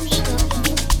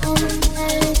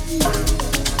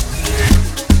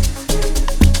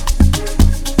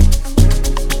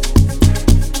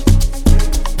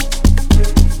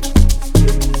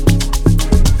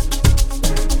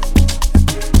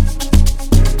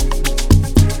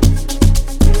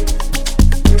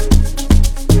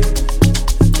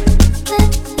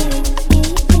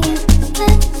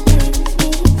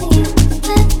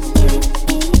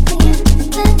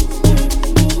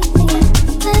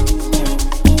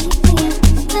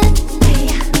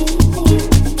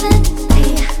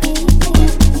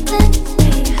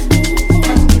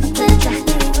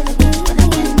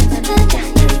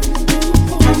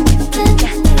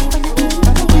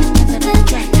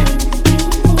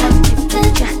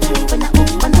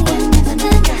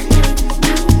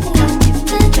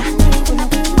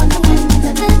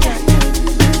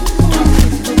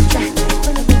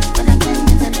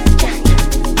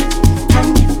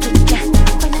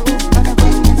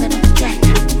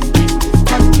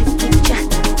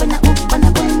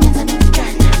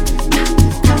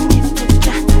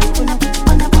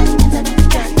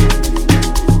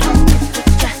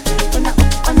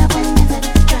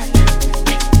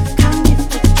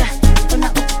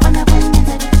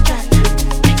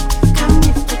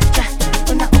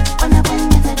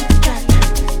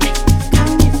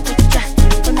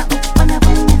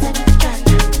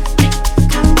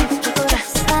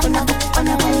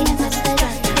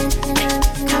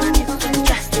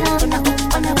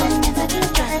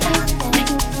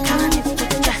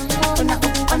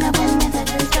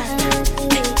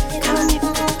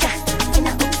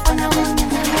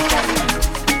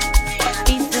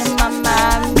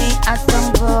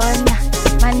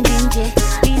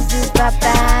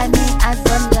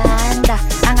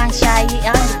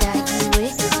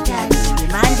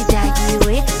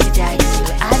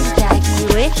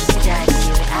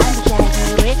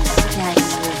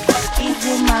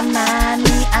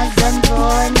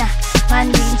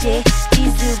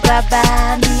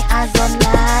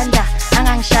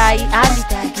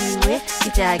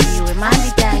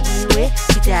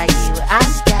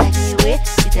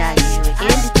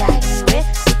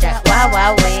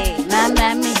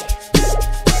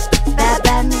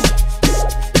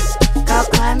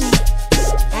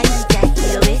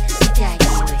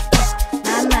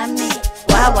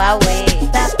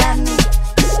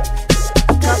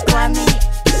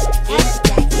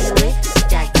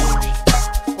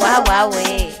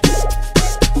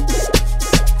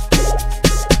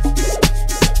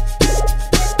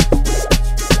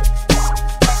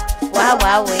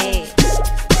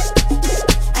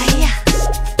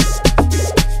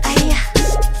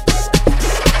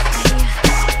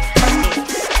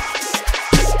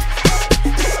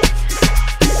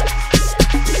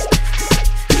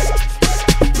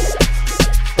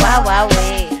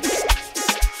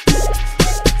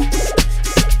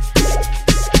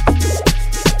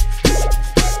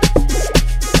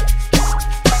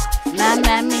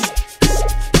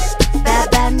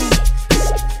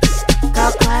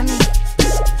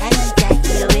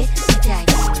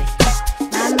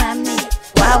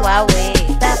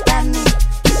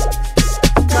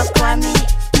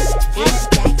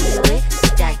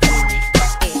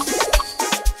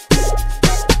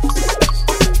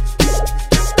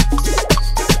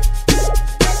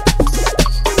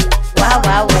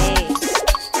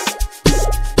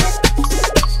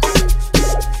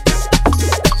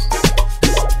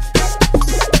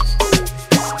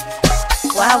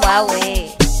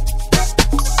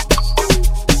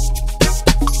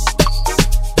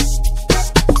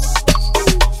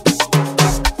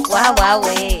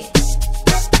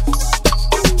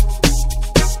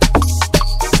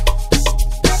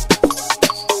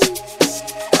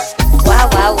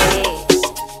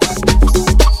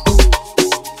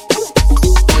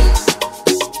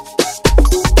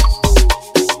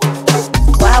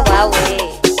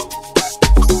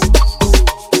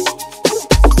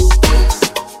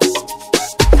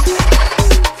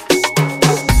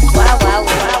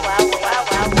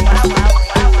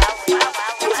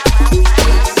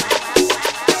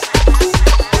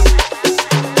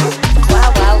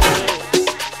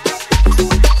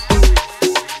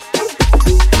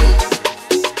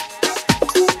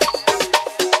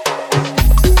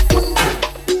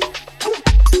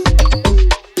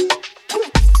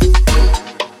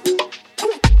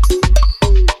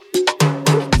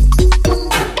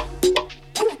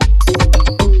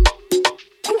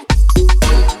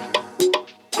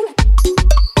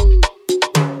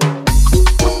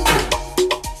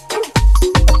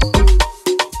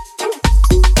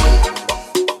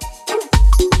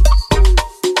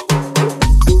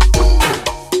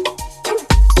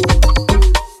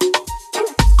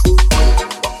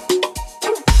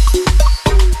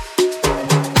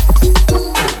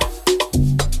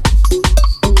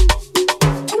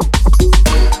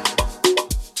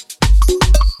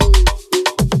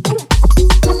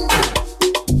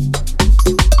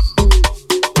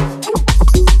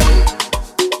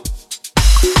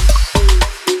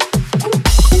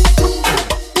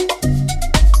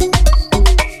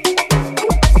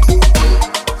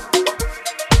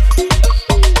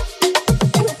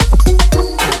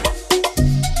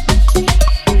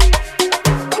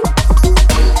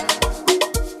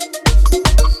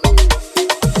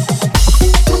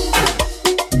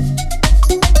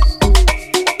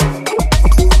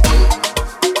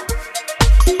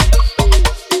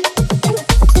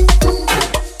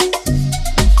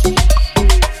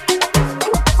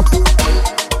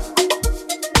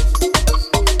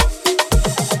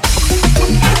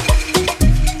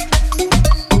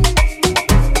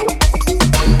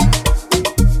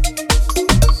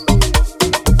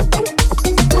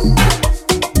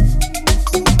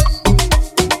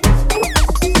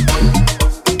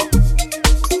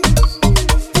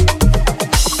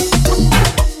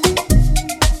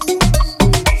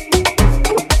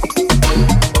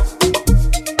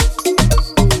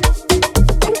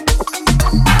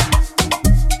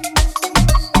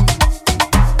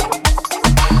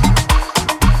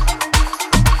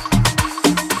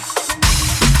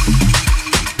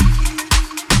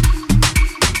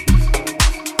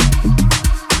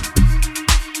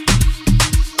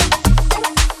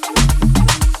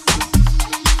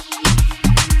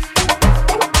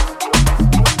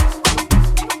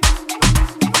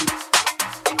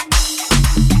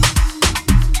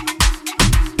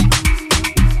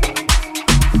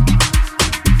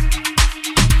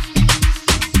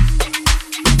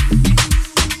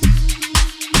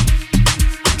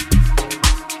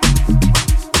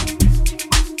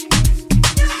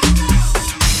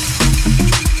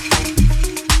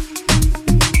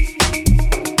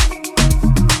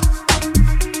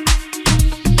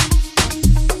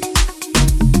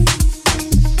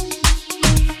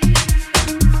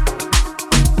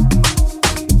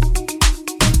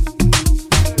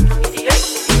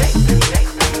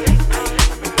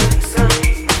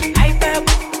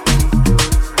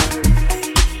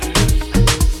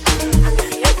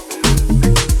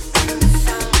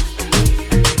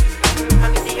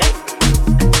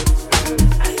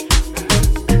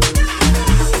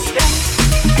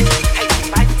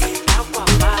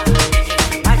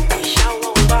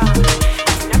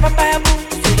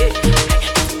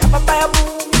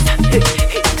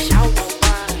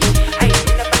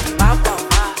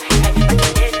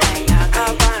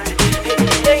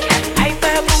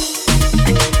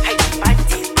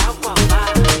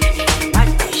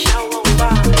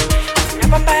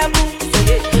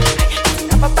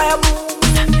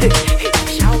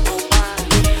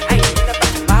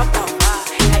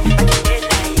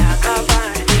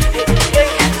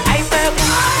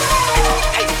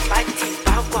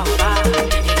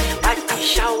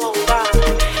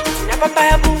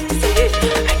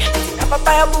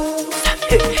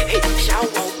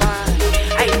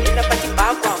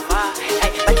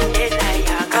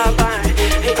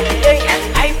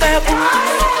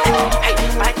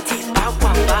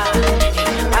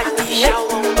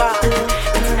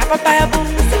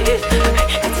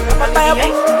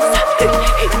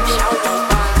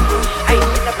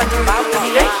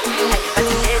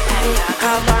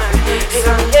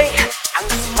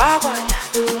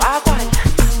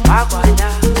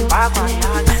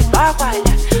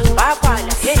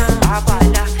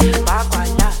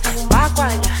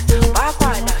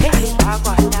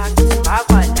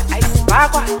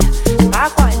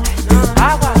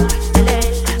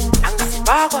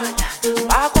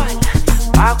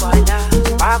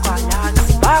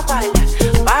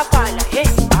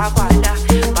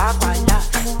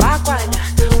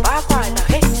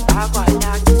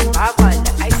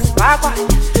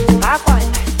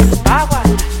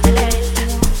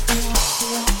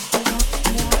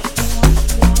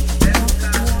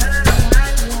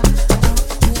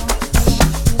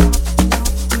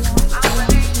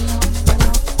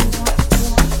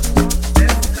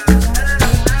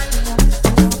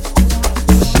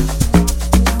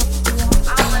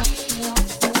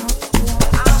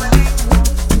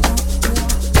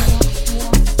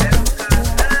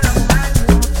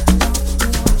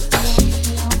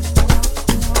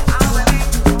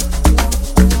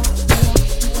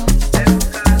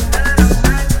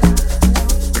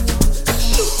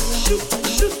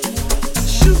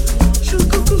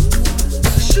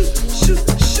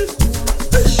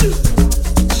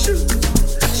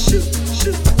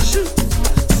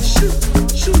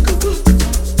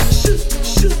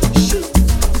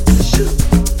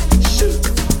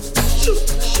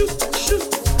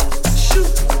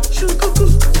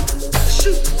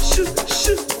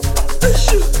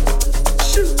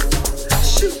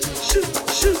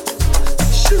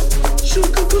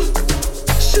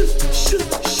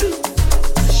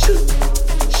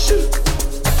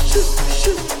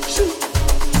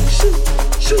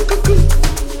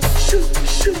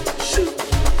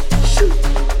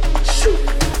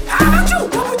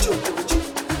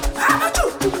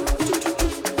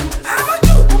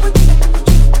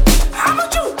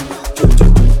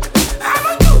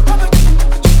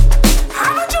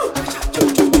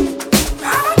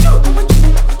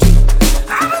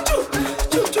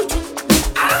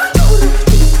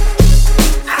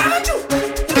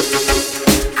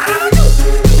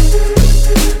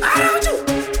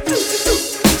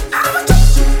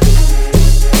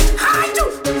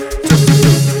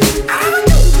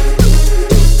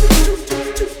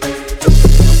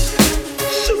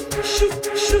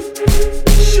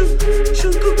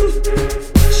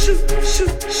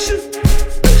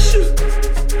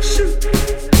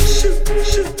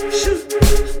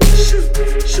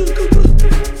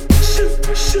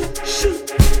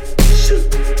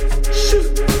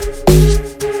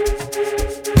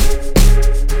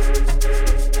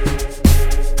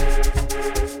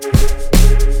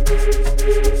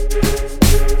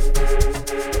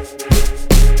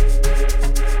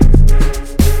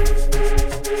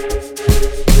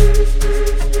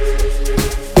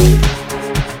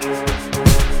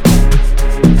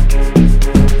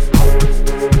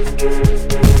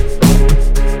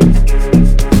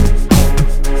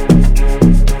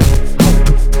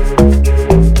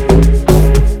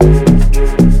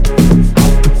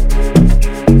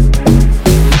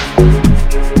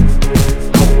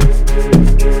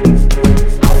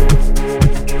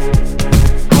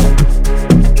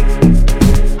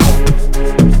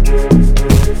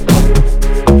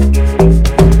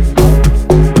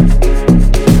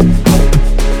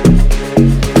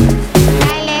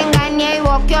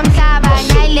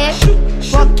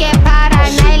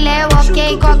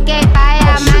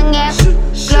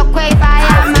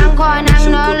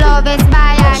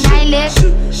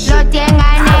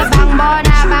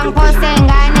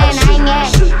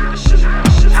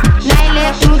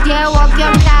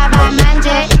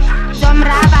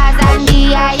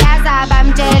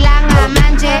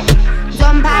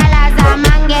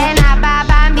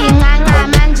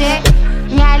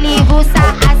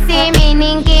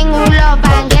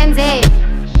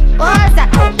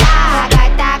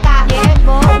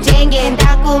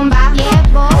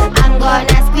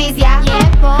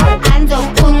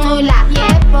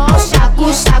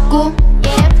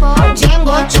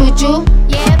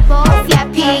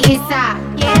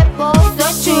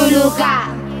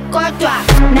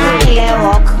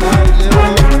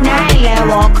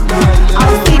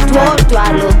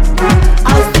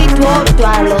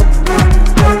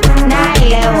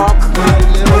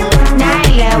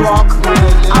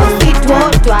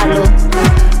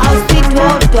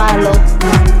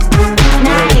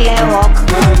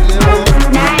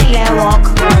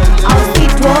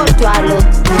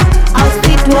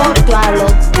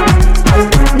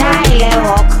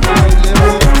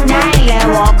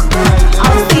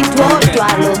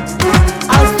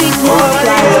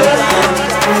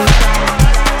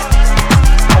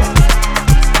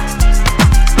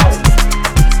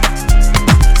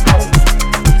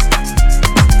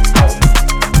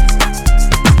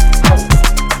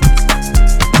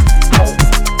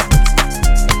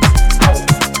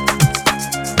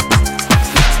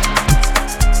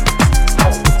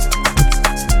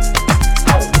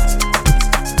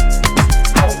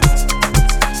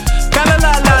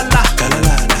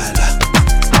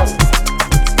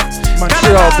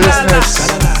 business.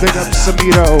 Big up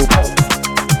Samito.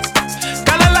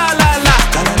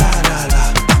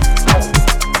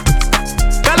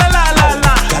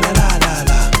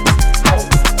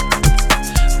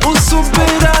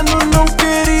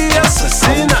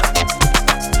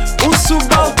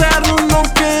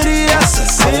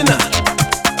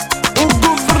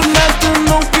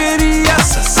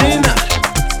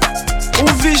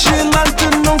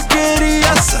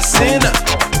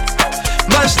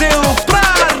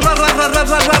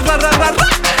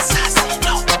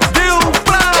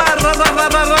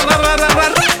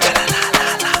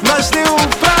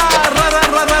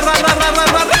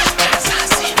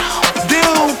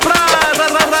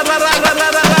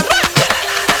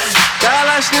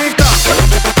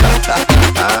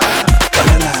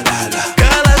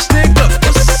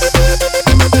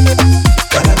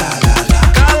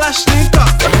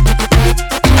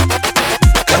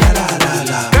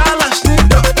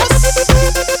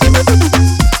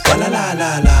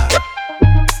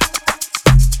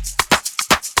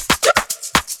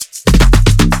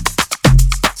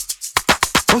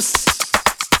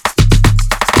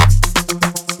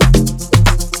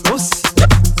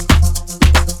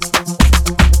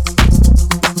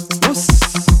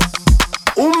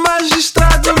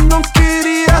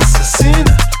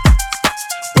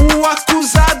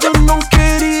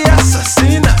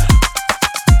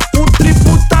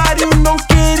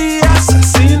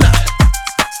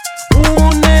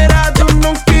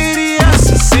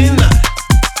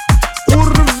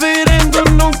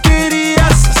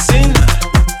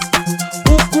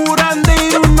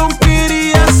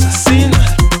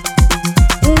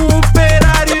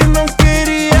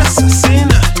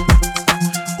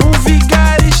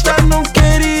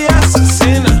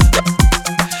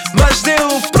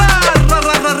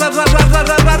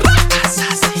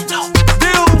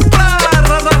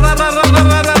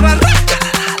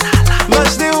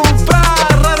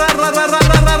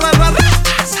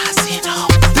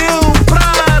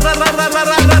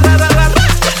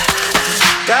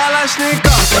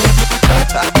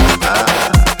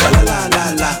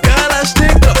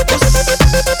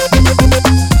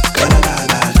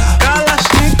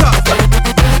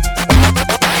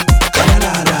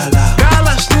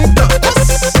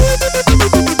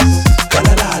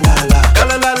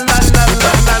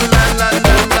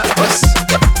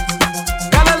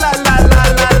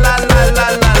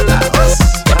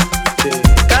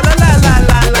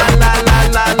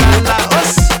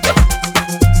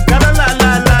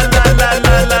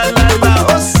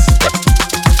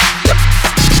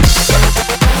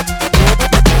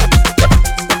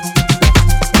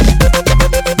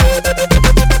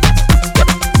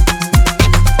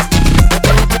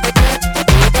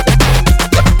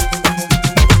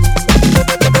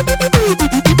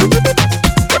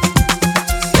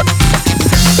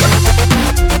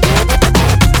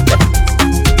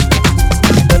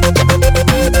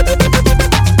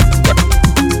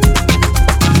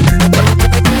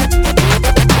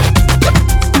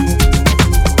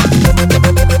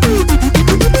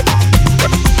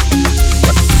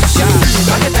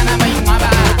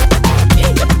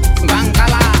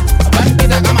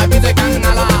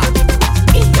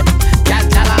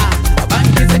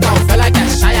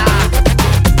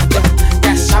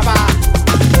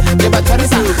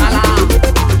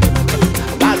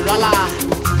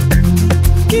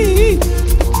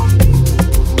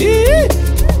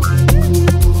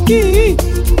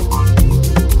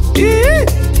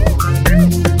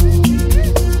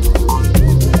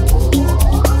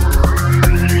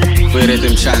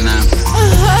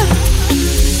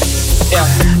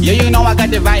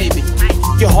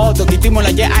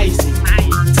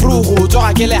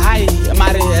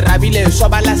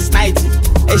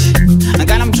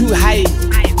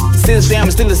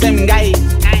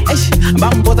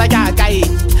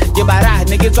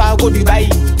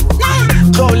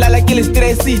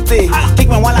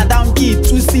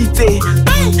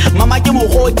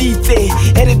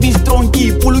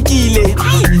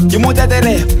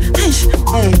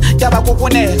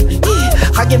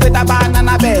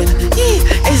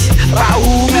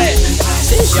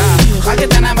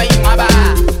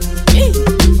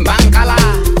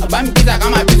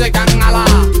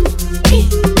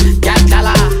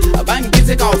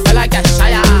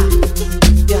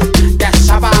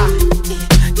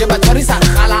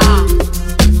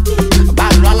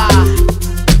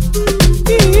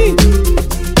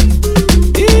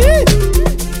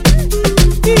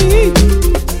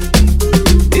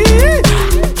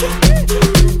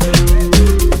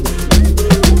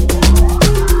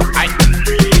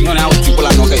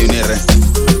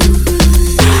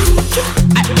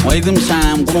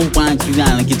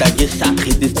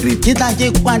 street. Kita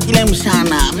je kwantile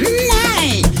mshana.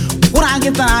 Nay. Kurang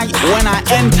kita when I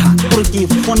enter. Kurki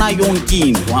fona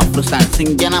yonkin. Wa frusan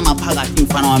singjana mapaga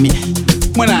timfana wami.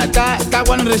 Muna ta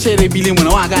kwanu reshere bili muna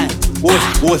waka.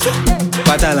 Wos.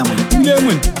 Patala mun.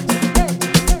 Lemun.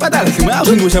 Patala sima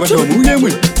aku ngusha basho mun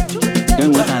lemun.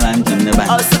 Jangan masalah antum ne ba.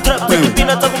 Astra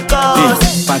Filipina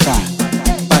tabukas. Pata.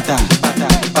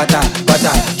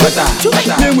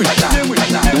 Lemun. Jangan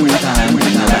masalah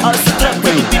antum ne ba. Astra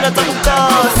Filipina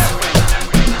tabukas.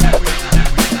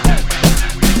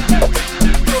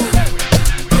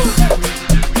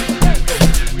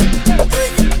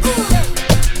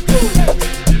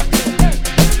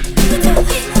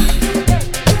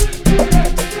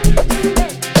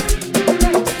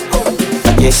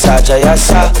 Saja ya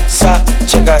sa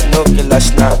Chega no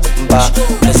kilash na mba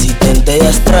Presidente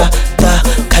ya strata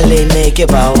Kale neke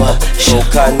bawa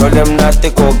Shoka no lem na te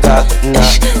koka na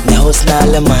Nehos na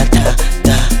le mata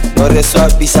da No reswa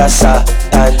bisa sa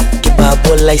tan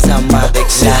Kibabo lai sama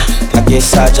la Ake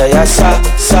saja ya sa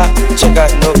Chega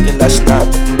no kilash na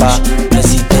mba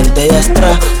Presidente ya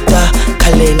strata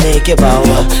Kale neke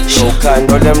bawa Shoka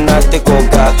no lem na te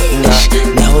koka na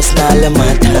Nehos na le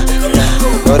mata da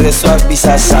No reswa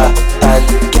bisa sa tan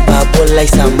Kibabo lai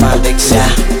sama la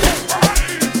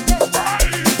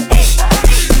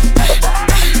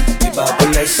Kibabo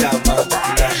lai sama la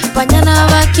Banyana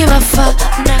baki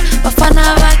bafana Bafana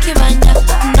baki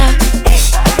banyana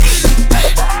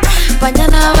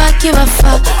Banyana baki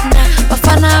bafana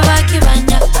Bafana baki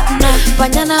banyana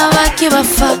Banyana baki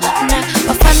bafana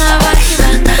Bafana baki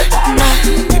banyana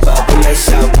Kibabo lai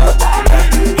sama la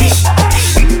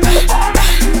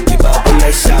Kibabo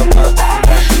lai sama la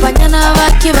Banyana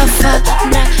baki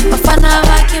bafana Bafana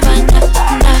baki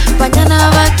banyana Banyana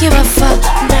baki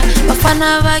bafana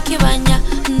Bafana baki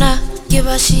banyana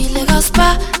Kibashile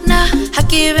gaspana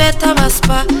Hakibeta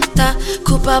baspata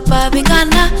Kupapa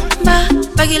bingana ba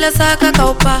Bagila saka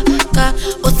kaupaka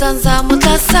Usanza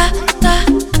mutasata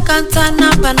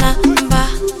Ankantana bana ba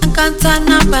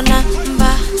Ankantana bana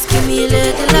ba Skimile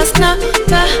de las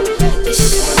namba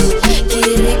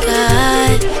Kiri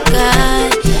kai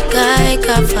kafa kai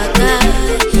kafa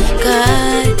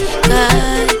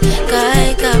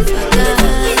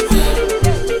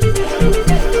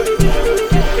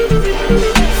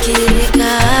Kiri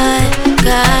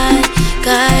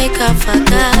kai kafa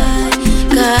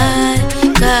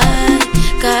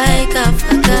kai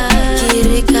kafa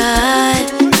Kiri kai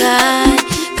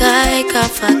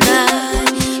kafa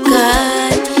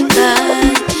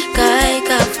kai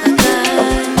kafa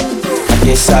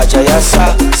Ake saja ya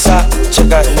sa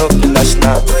Chega no kilash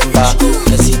na mba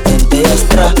Presidente ya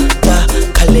strata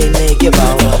Kale neke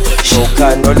bawa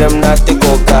Shoka no lem na te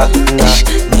koka na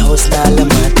Nehos na le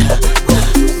mata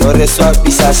No reswa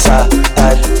bisa sa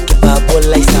tan Kibabo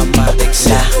lai sama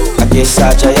la Ake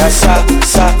saja ya sa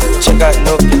Chega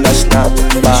no kilash na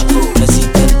mba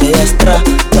Presidente ya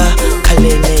strata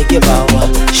Kale neke bawa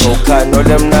Shoka no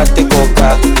lem na te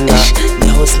koka na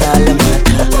Nehos na le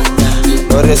mata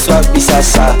No reswa bisa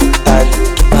sa tan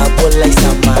Kibabo lai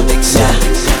sama la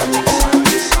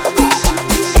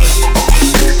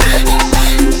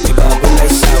Kibabo lai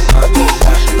sama la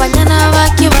Banyana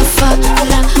baki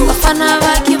bafana Bafana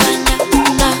baki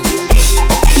banyana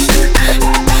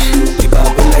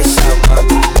Kibabo lai sama la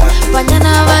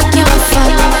Banyana baki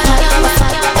bafana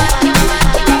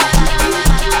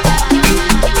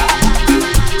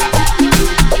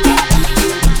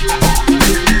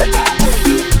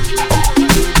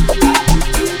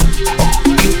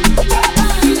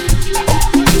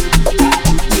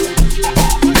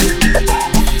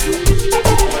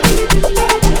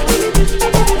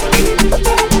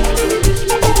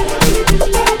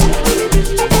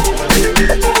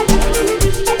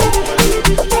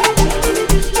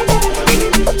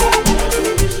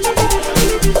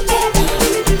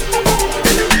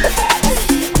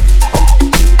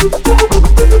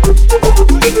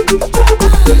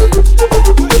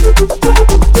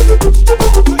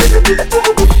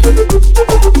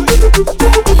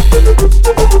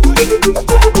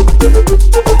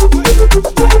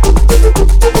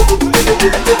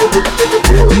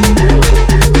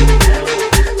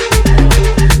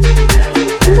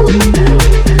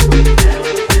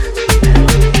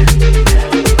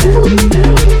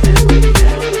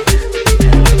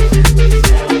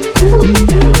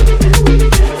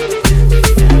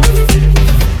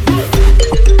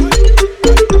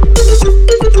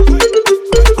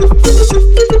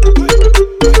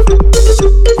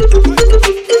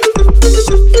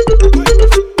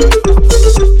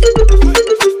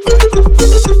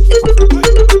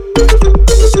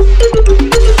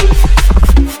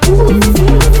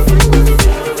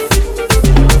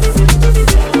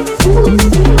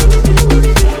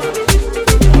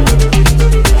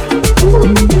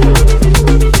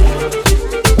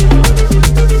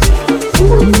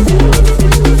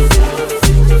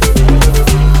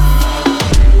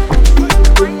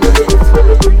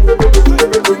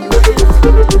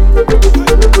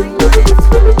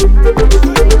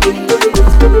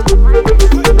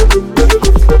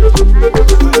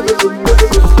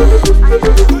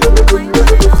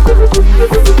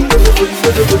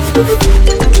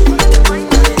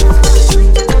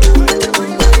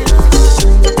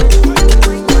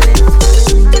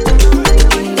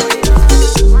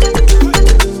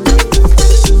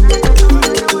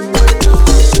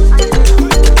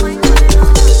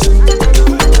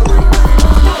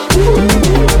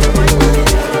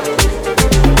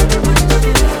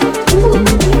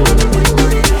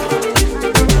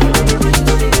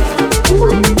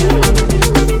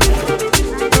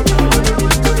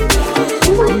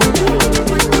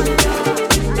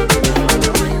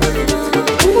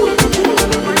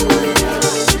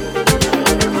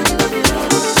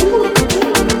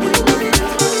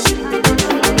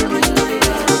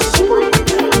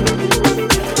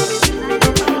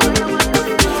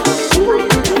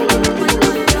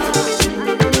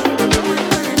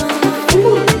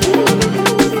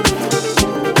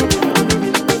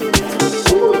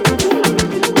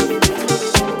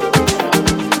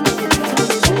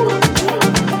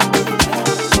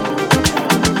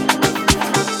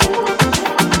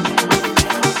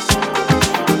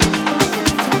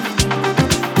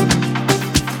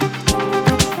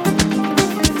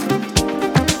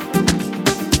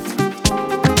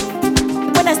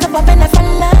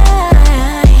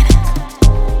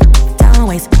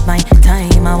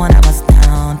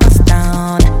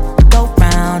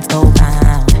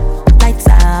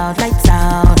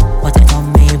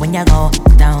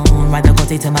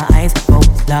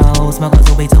smoke us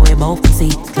away till we both can see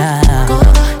cloud. Go,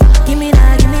 go, give me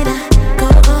that, give me that. Go,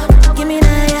 go, give me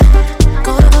that, yeah.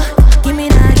 Go, go, give me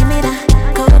that, give me that.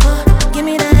 Go, go, give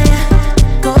me that, yeah.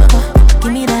 Go, go,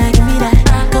 give me that, give me that.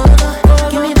 Go, go,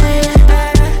 give me that, yeah.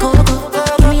 Go, go,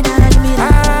 give me that, give me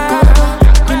that. Go, go,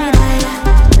 give me that,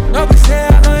 yeah. Nobody say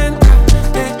I go enter,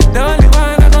 the only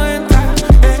one I go enter.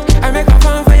 I make a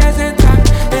fun for your center.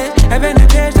 Even the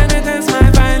patient attends my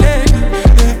fine lady.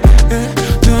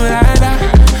 Do that,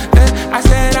 I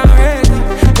said I'm ready.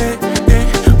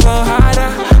 Go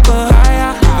harder, go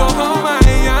higher, go home, my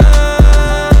young.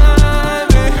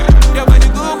 Your body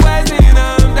good boys in,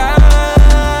 I'm dying.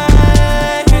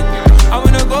 I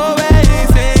wanna go where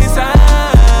it's inside.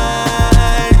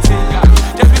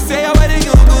 Just be say your body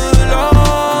you good love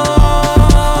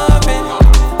it.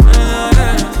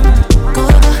 Go,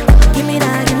 go, give me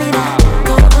that, give me that.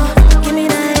 Go, go, give me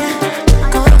that, yeah.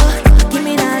 Go, go, give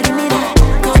me that, give me that.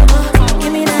 Go, go,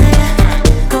 give me that, yeah.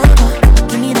 Go, go,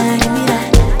 give me that, give me that.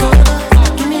 Go, go,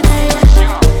 give me that, yeah.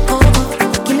 Go, go,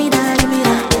 give me that, give me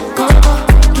that. Go, go,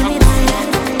 give me that, yeah.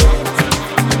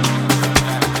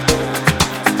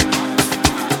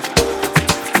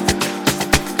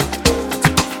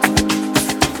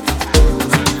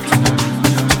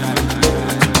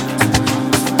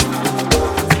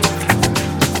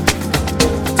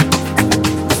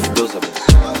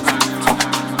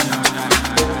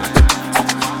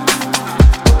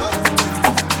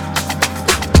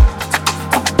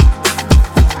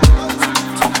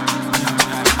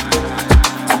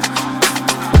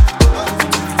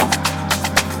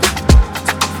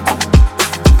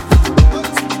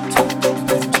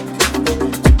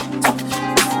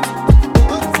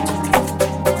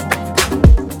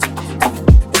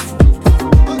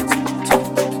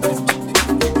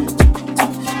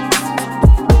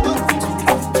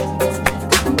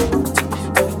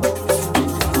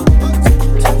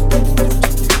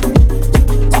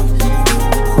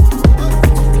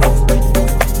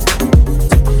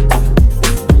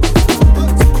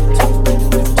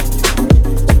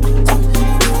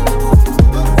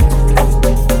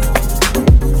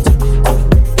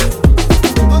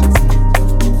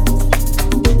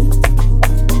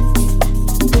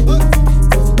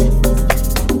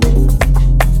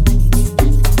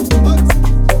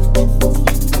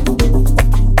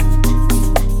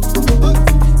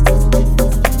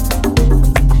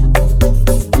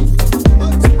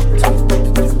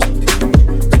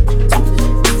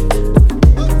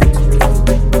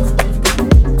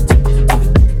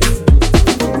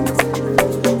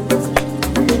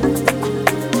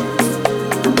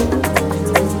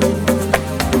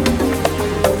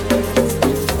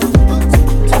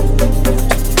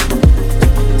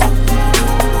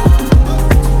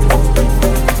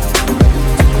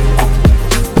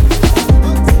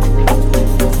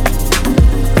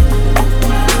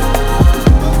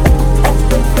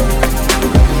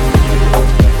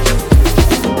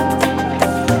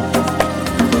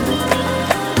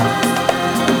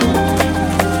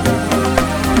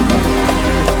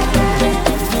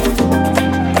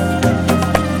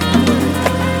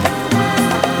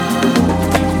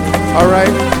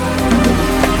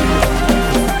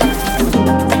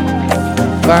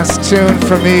 Last tune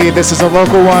for me. This is a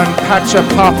local one, Pacha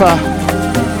Papa.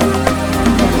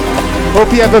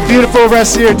 Hope you have a beautiful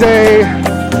rest of your day,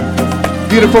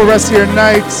 beautiful rest of your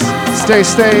night. Stay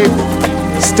safe,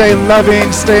 stay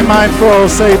loving, stay mindful,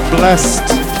 stay blessed.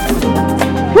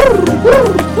 Woo,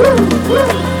 woo, woo, woo.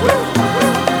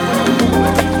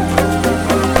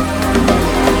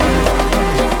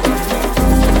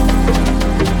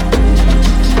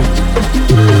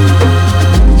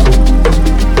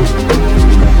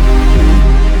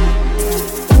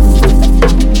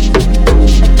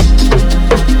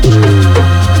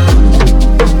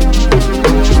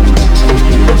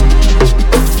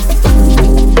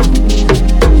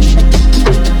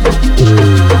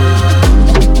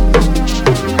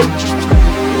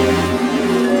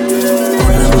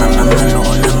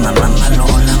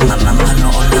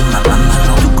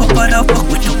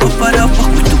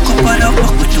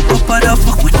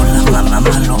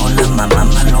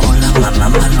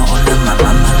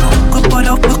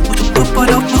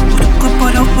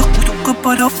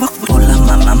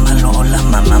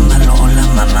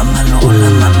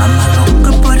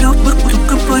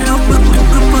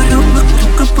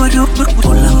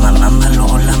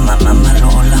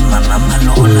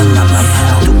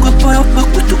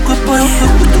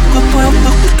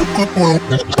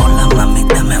 Hola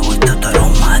mamita, me gusta tu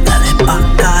aroma, dale pa'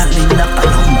 acá, linda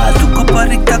paloma. Tu copa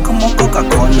rica como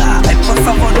Coca-Cola, ay por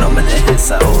favor no me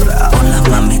dejes ahora. Hola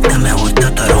mamita, me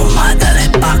gusta tu aroma, dale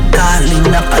pa' acá,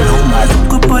 linda paloma. Tu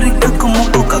copa rica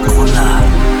como Coca-Cola.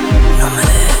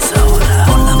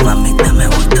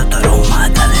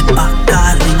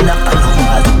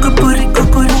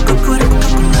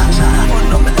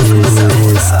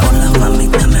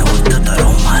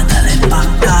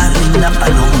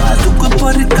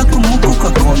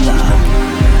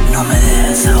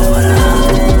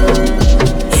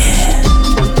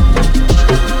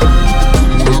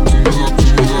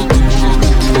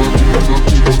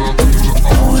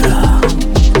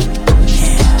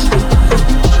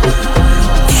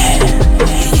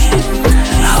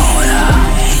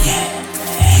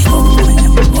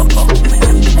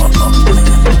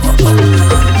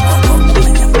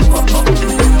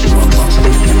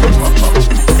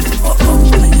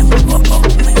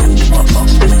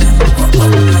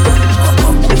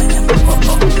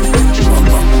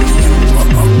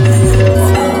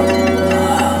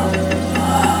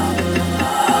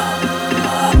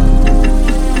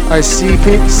 I see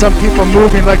some people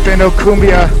moving like they know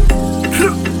cumbia.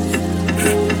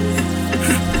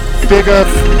 Big up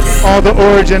all the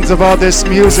origins of all this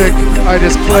music I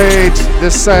just played.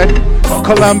 This set,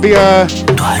 Colombia,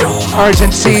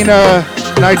 Argentina,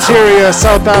 Nigeria,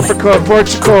 South Africa,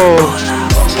 Portugal,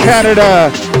 Canada,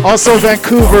 also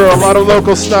Vancouver, a lot of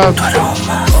local stuff.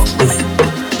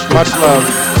 Much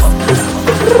love.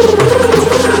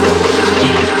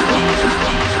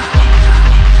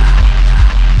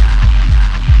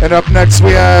 And up next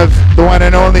we have the one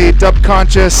and only Dub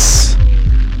Conscious.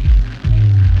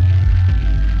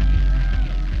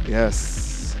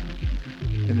 Yes.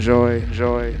 Enjoy,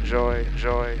 enjoy, enjoy,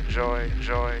 enjoy, enjoy,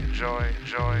 enjoy, enjoy,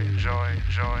 enjoy, enjoy, enjoy,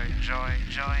 enjoy, enjoy,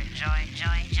 enjoy, enjoy,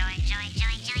 enjoy, enjoy, enjoy,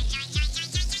 enjoy, enjoy.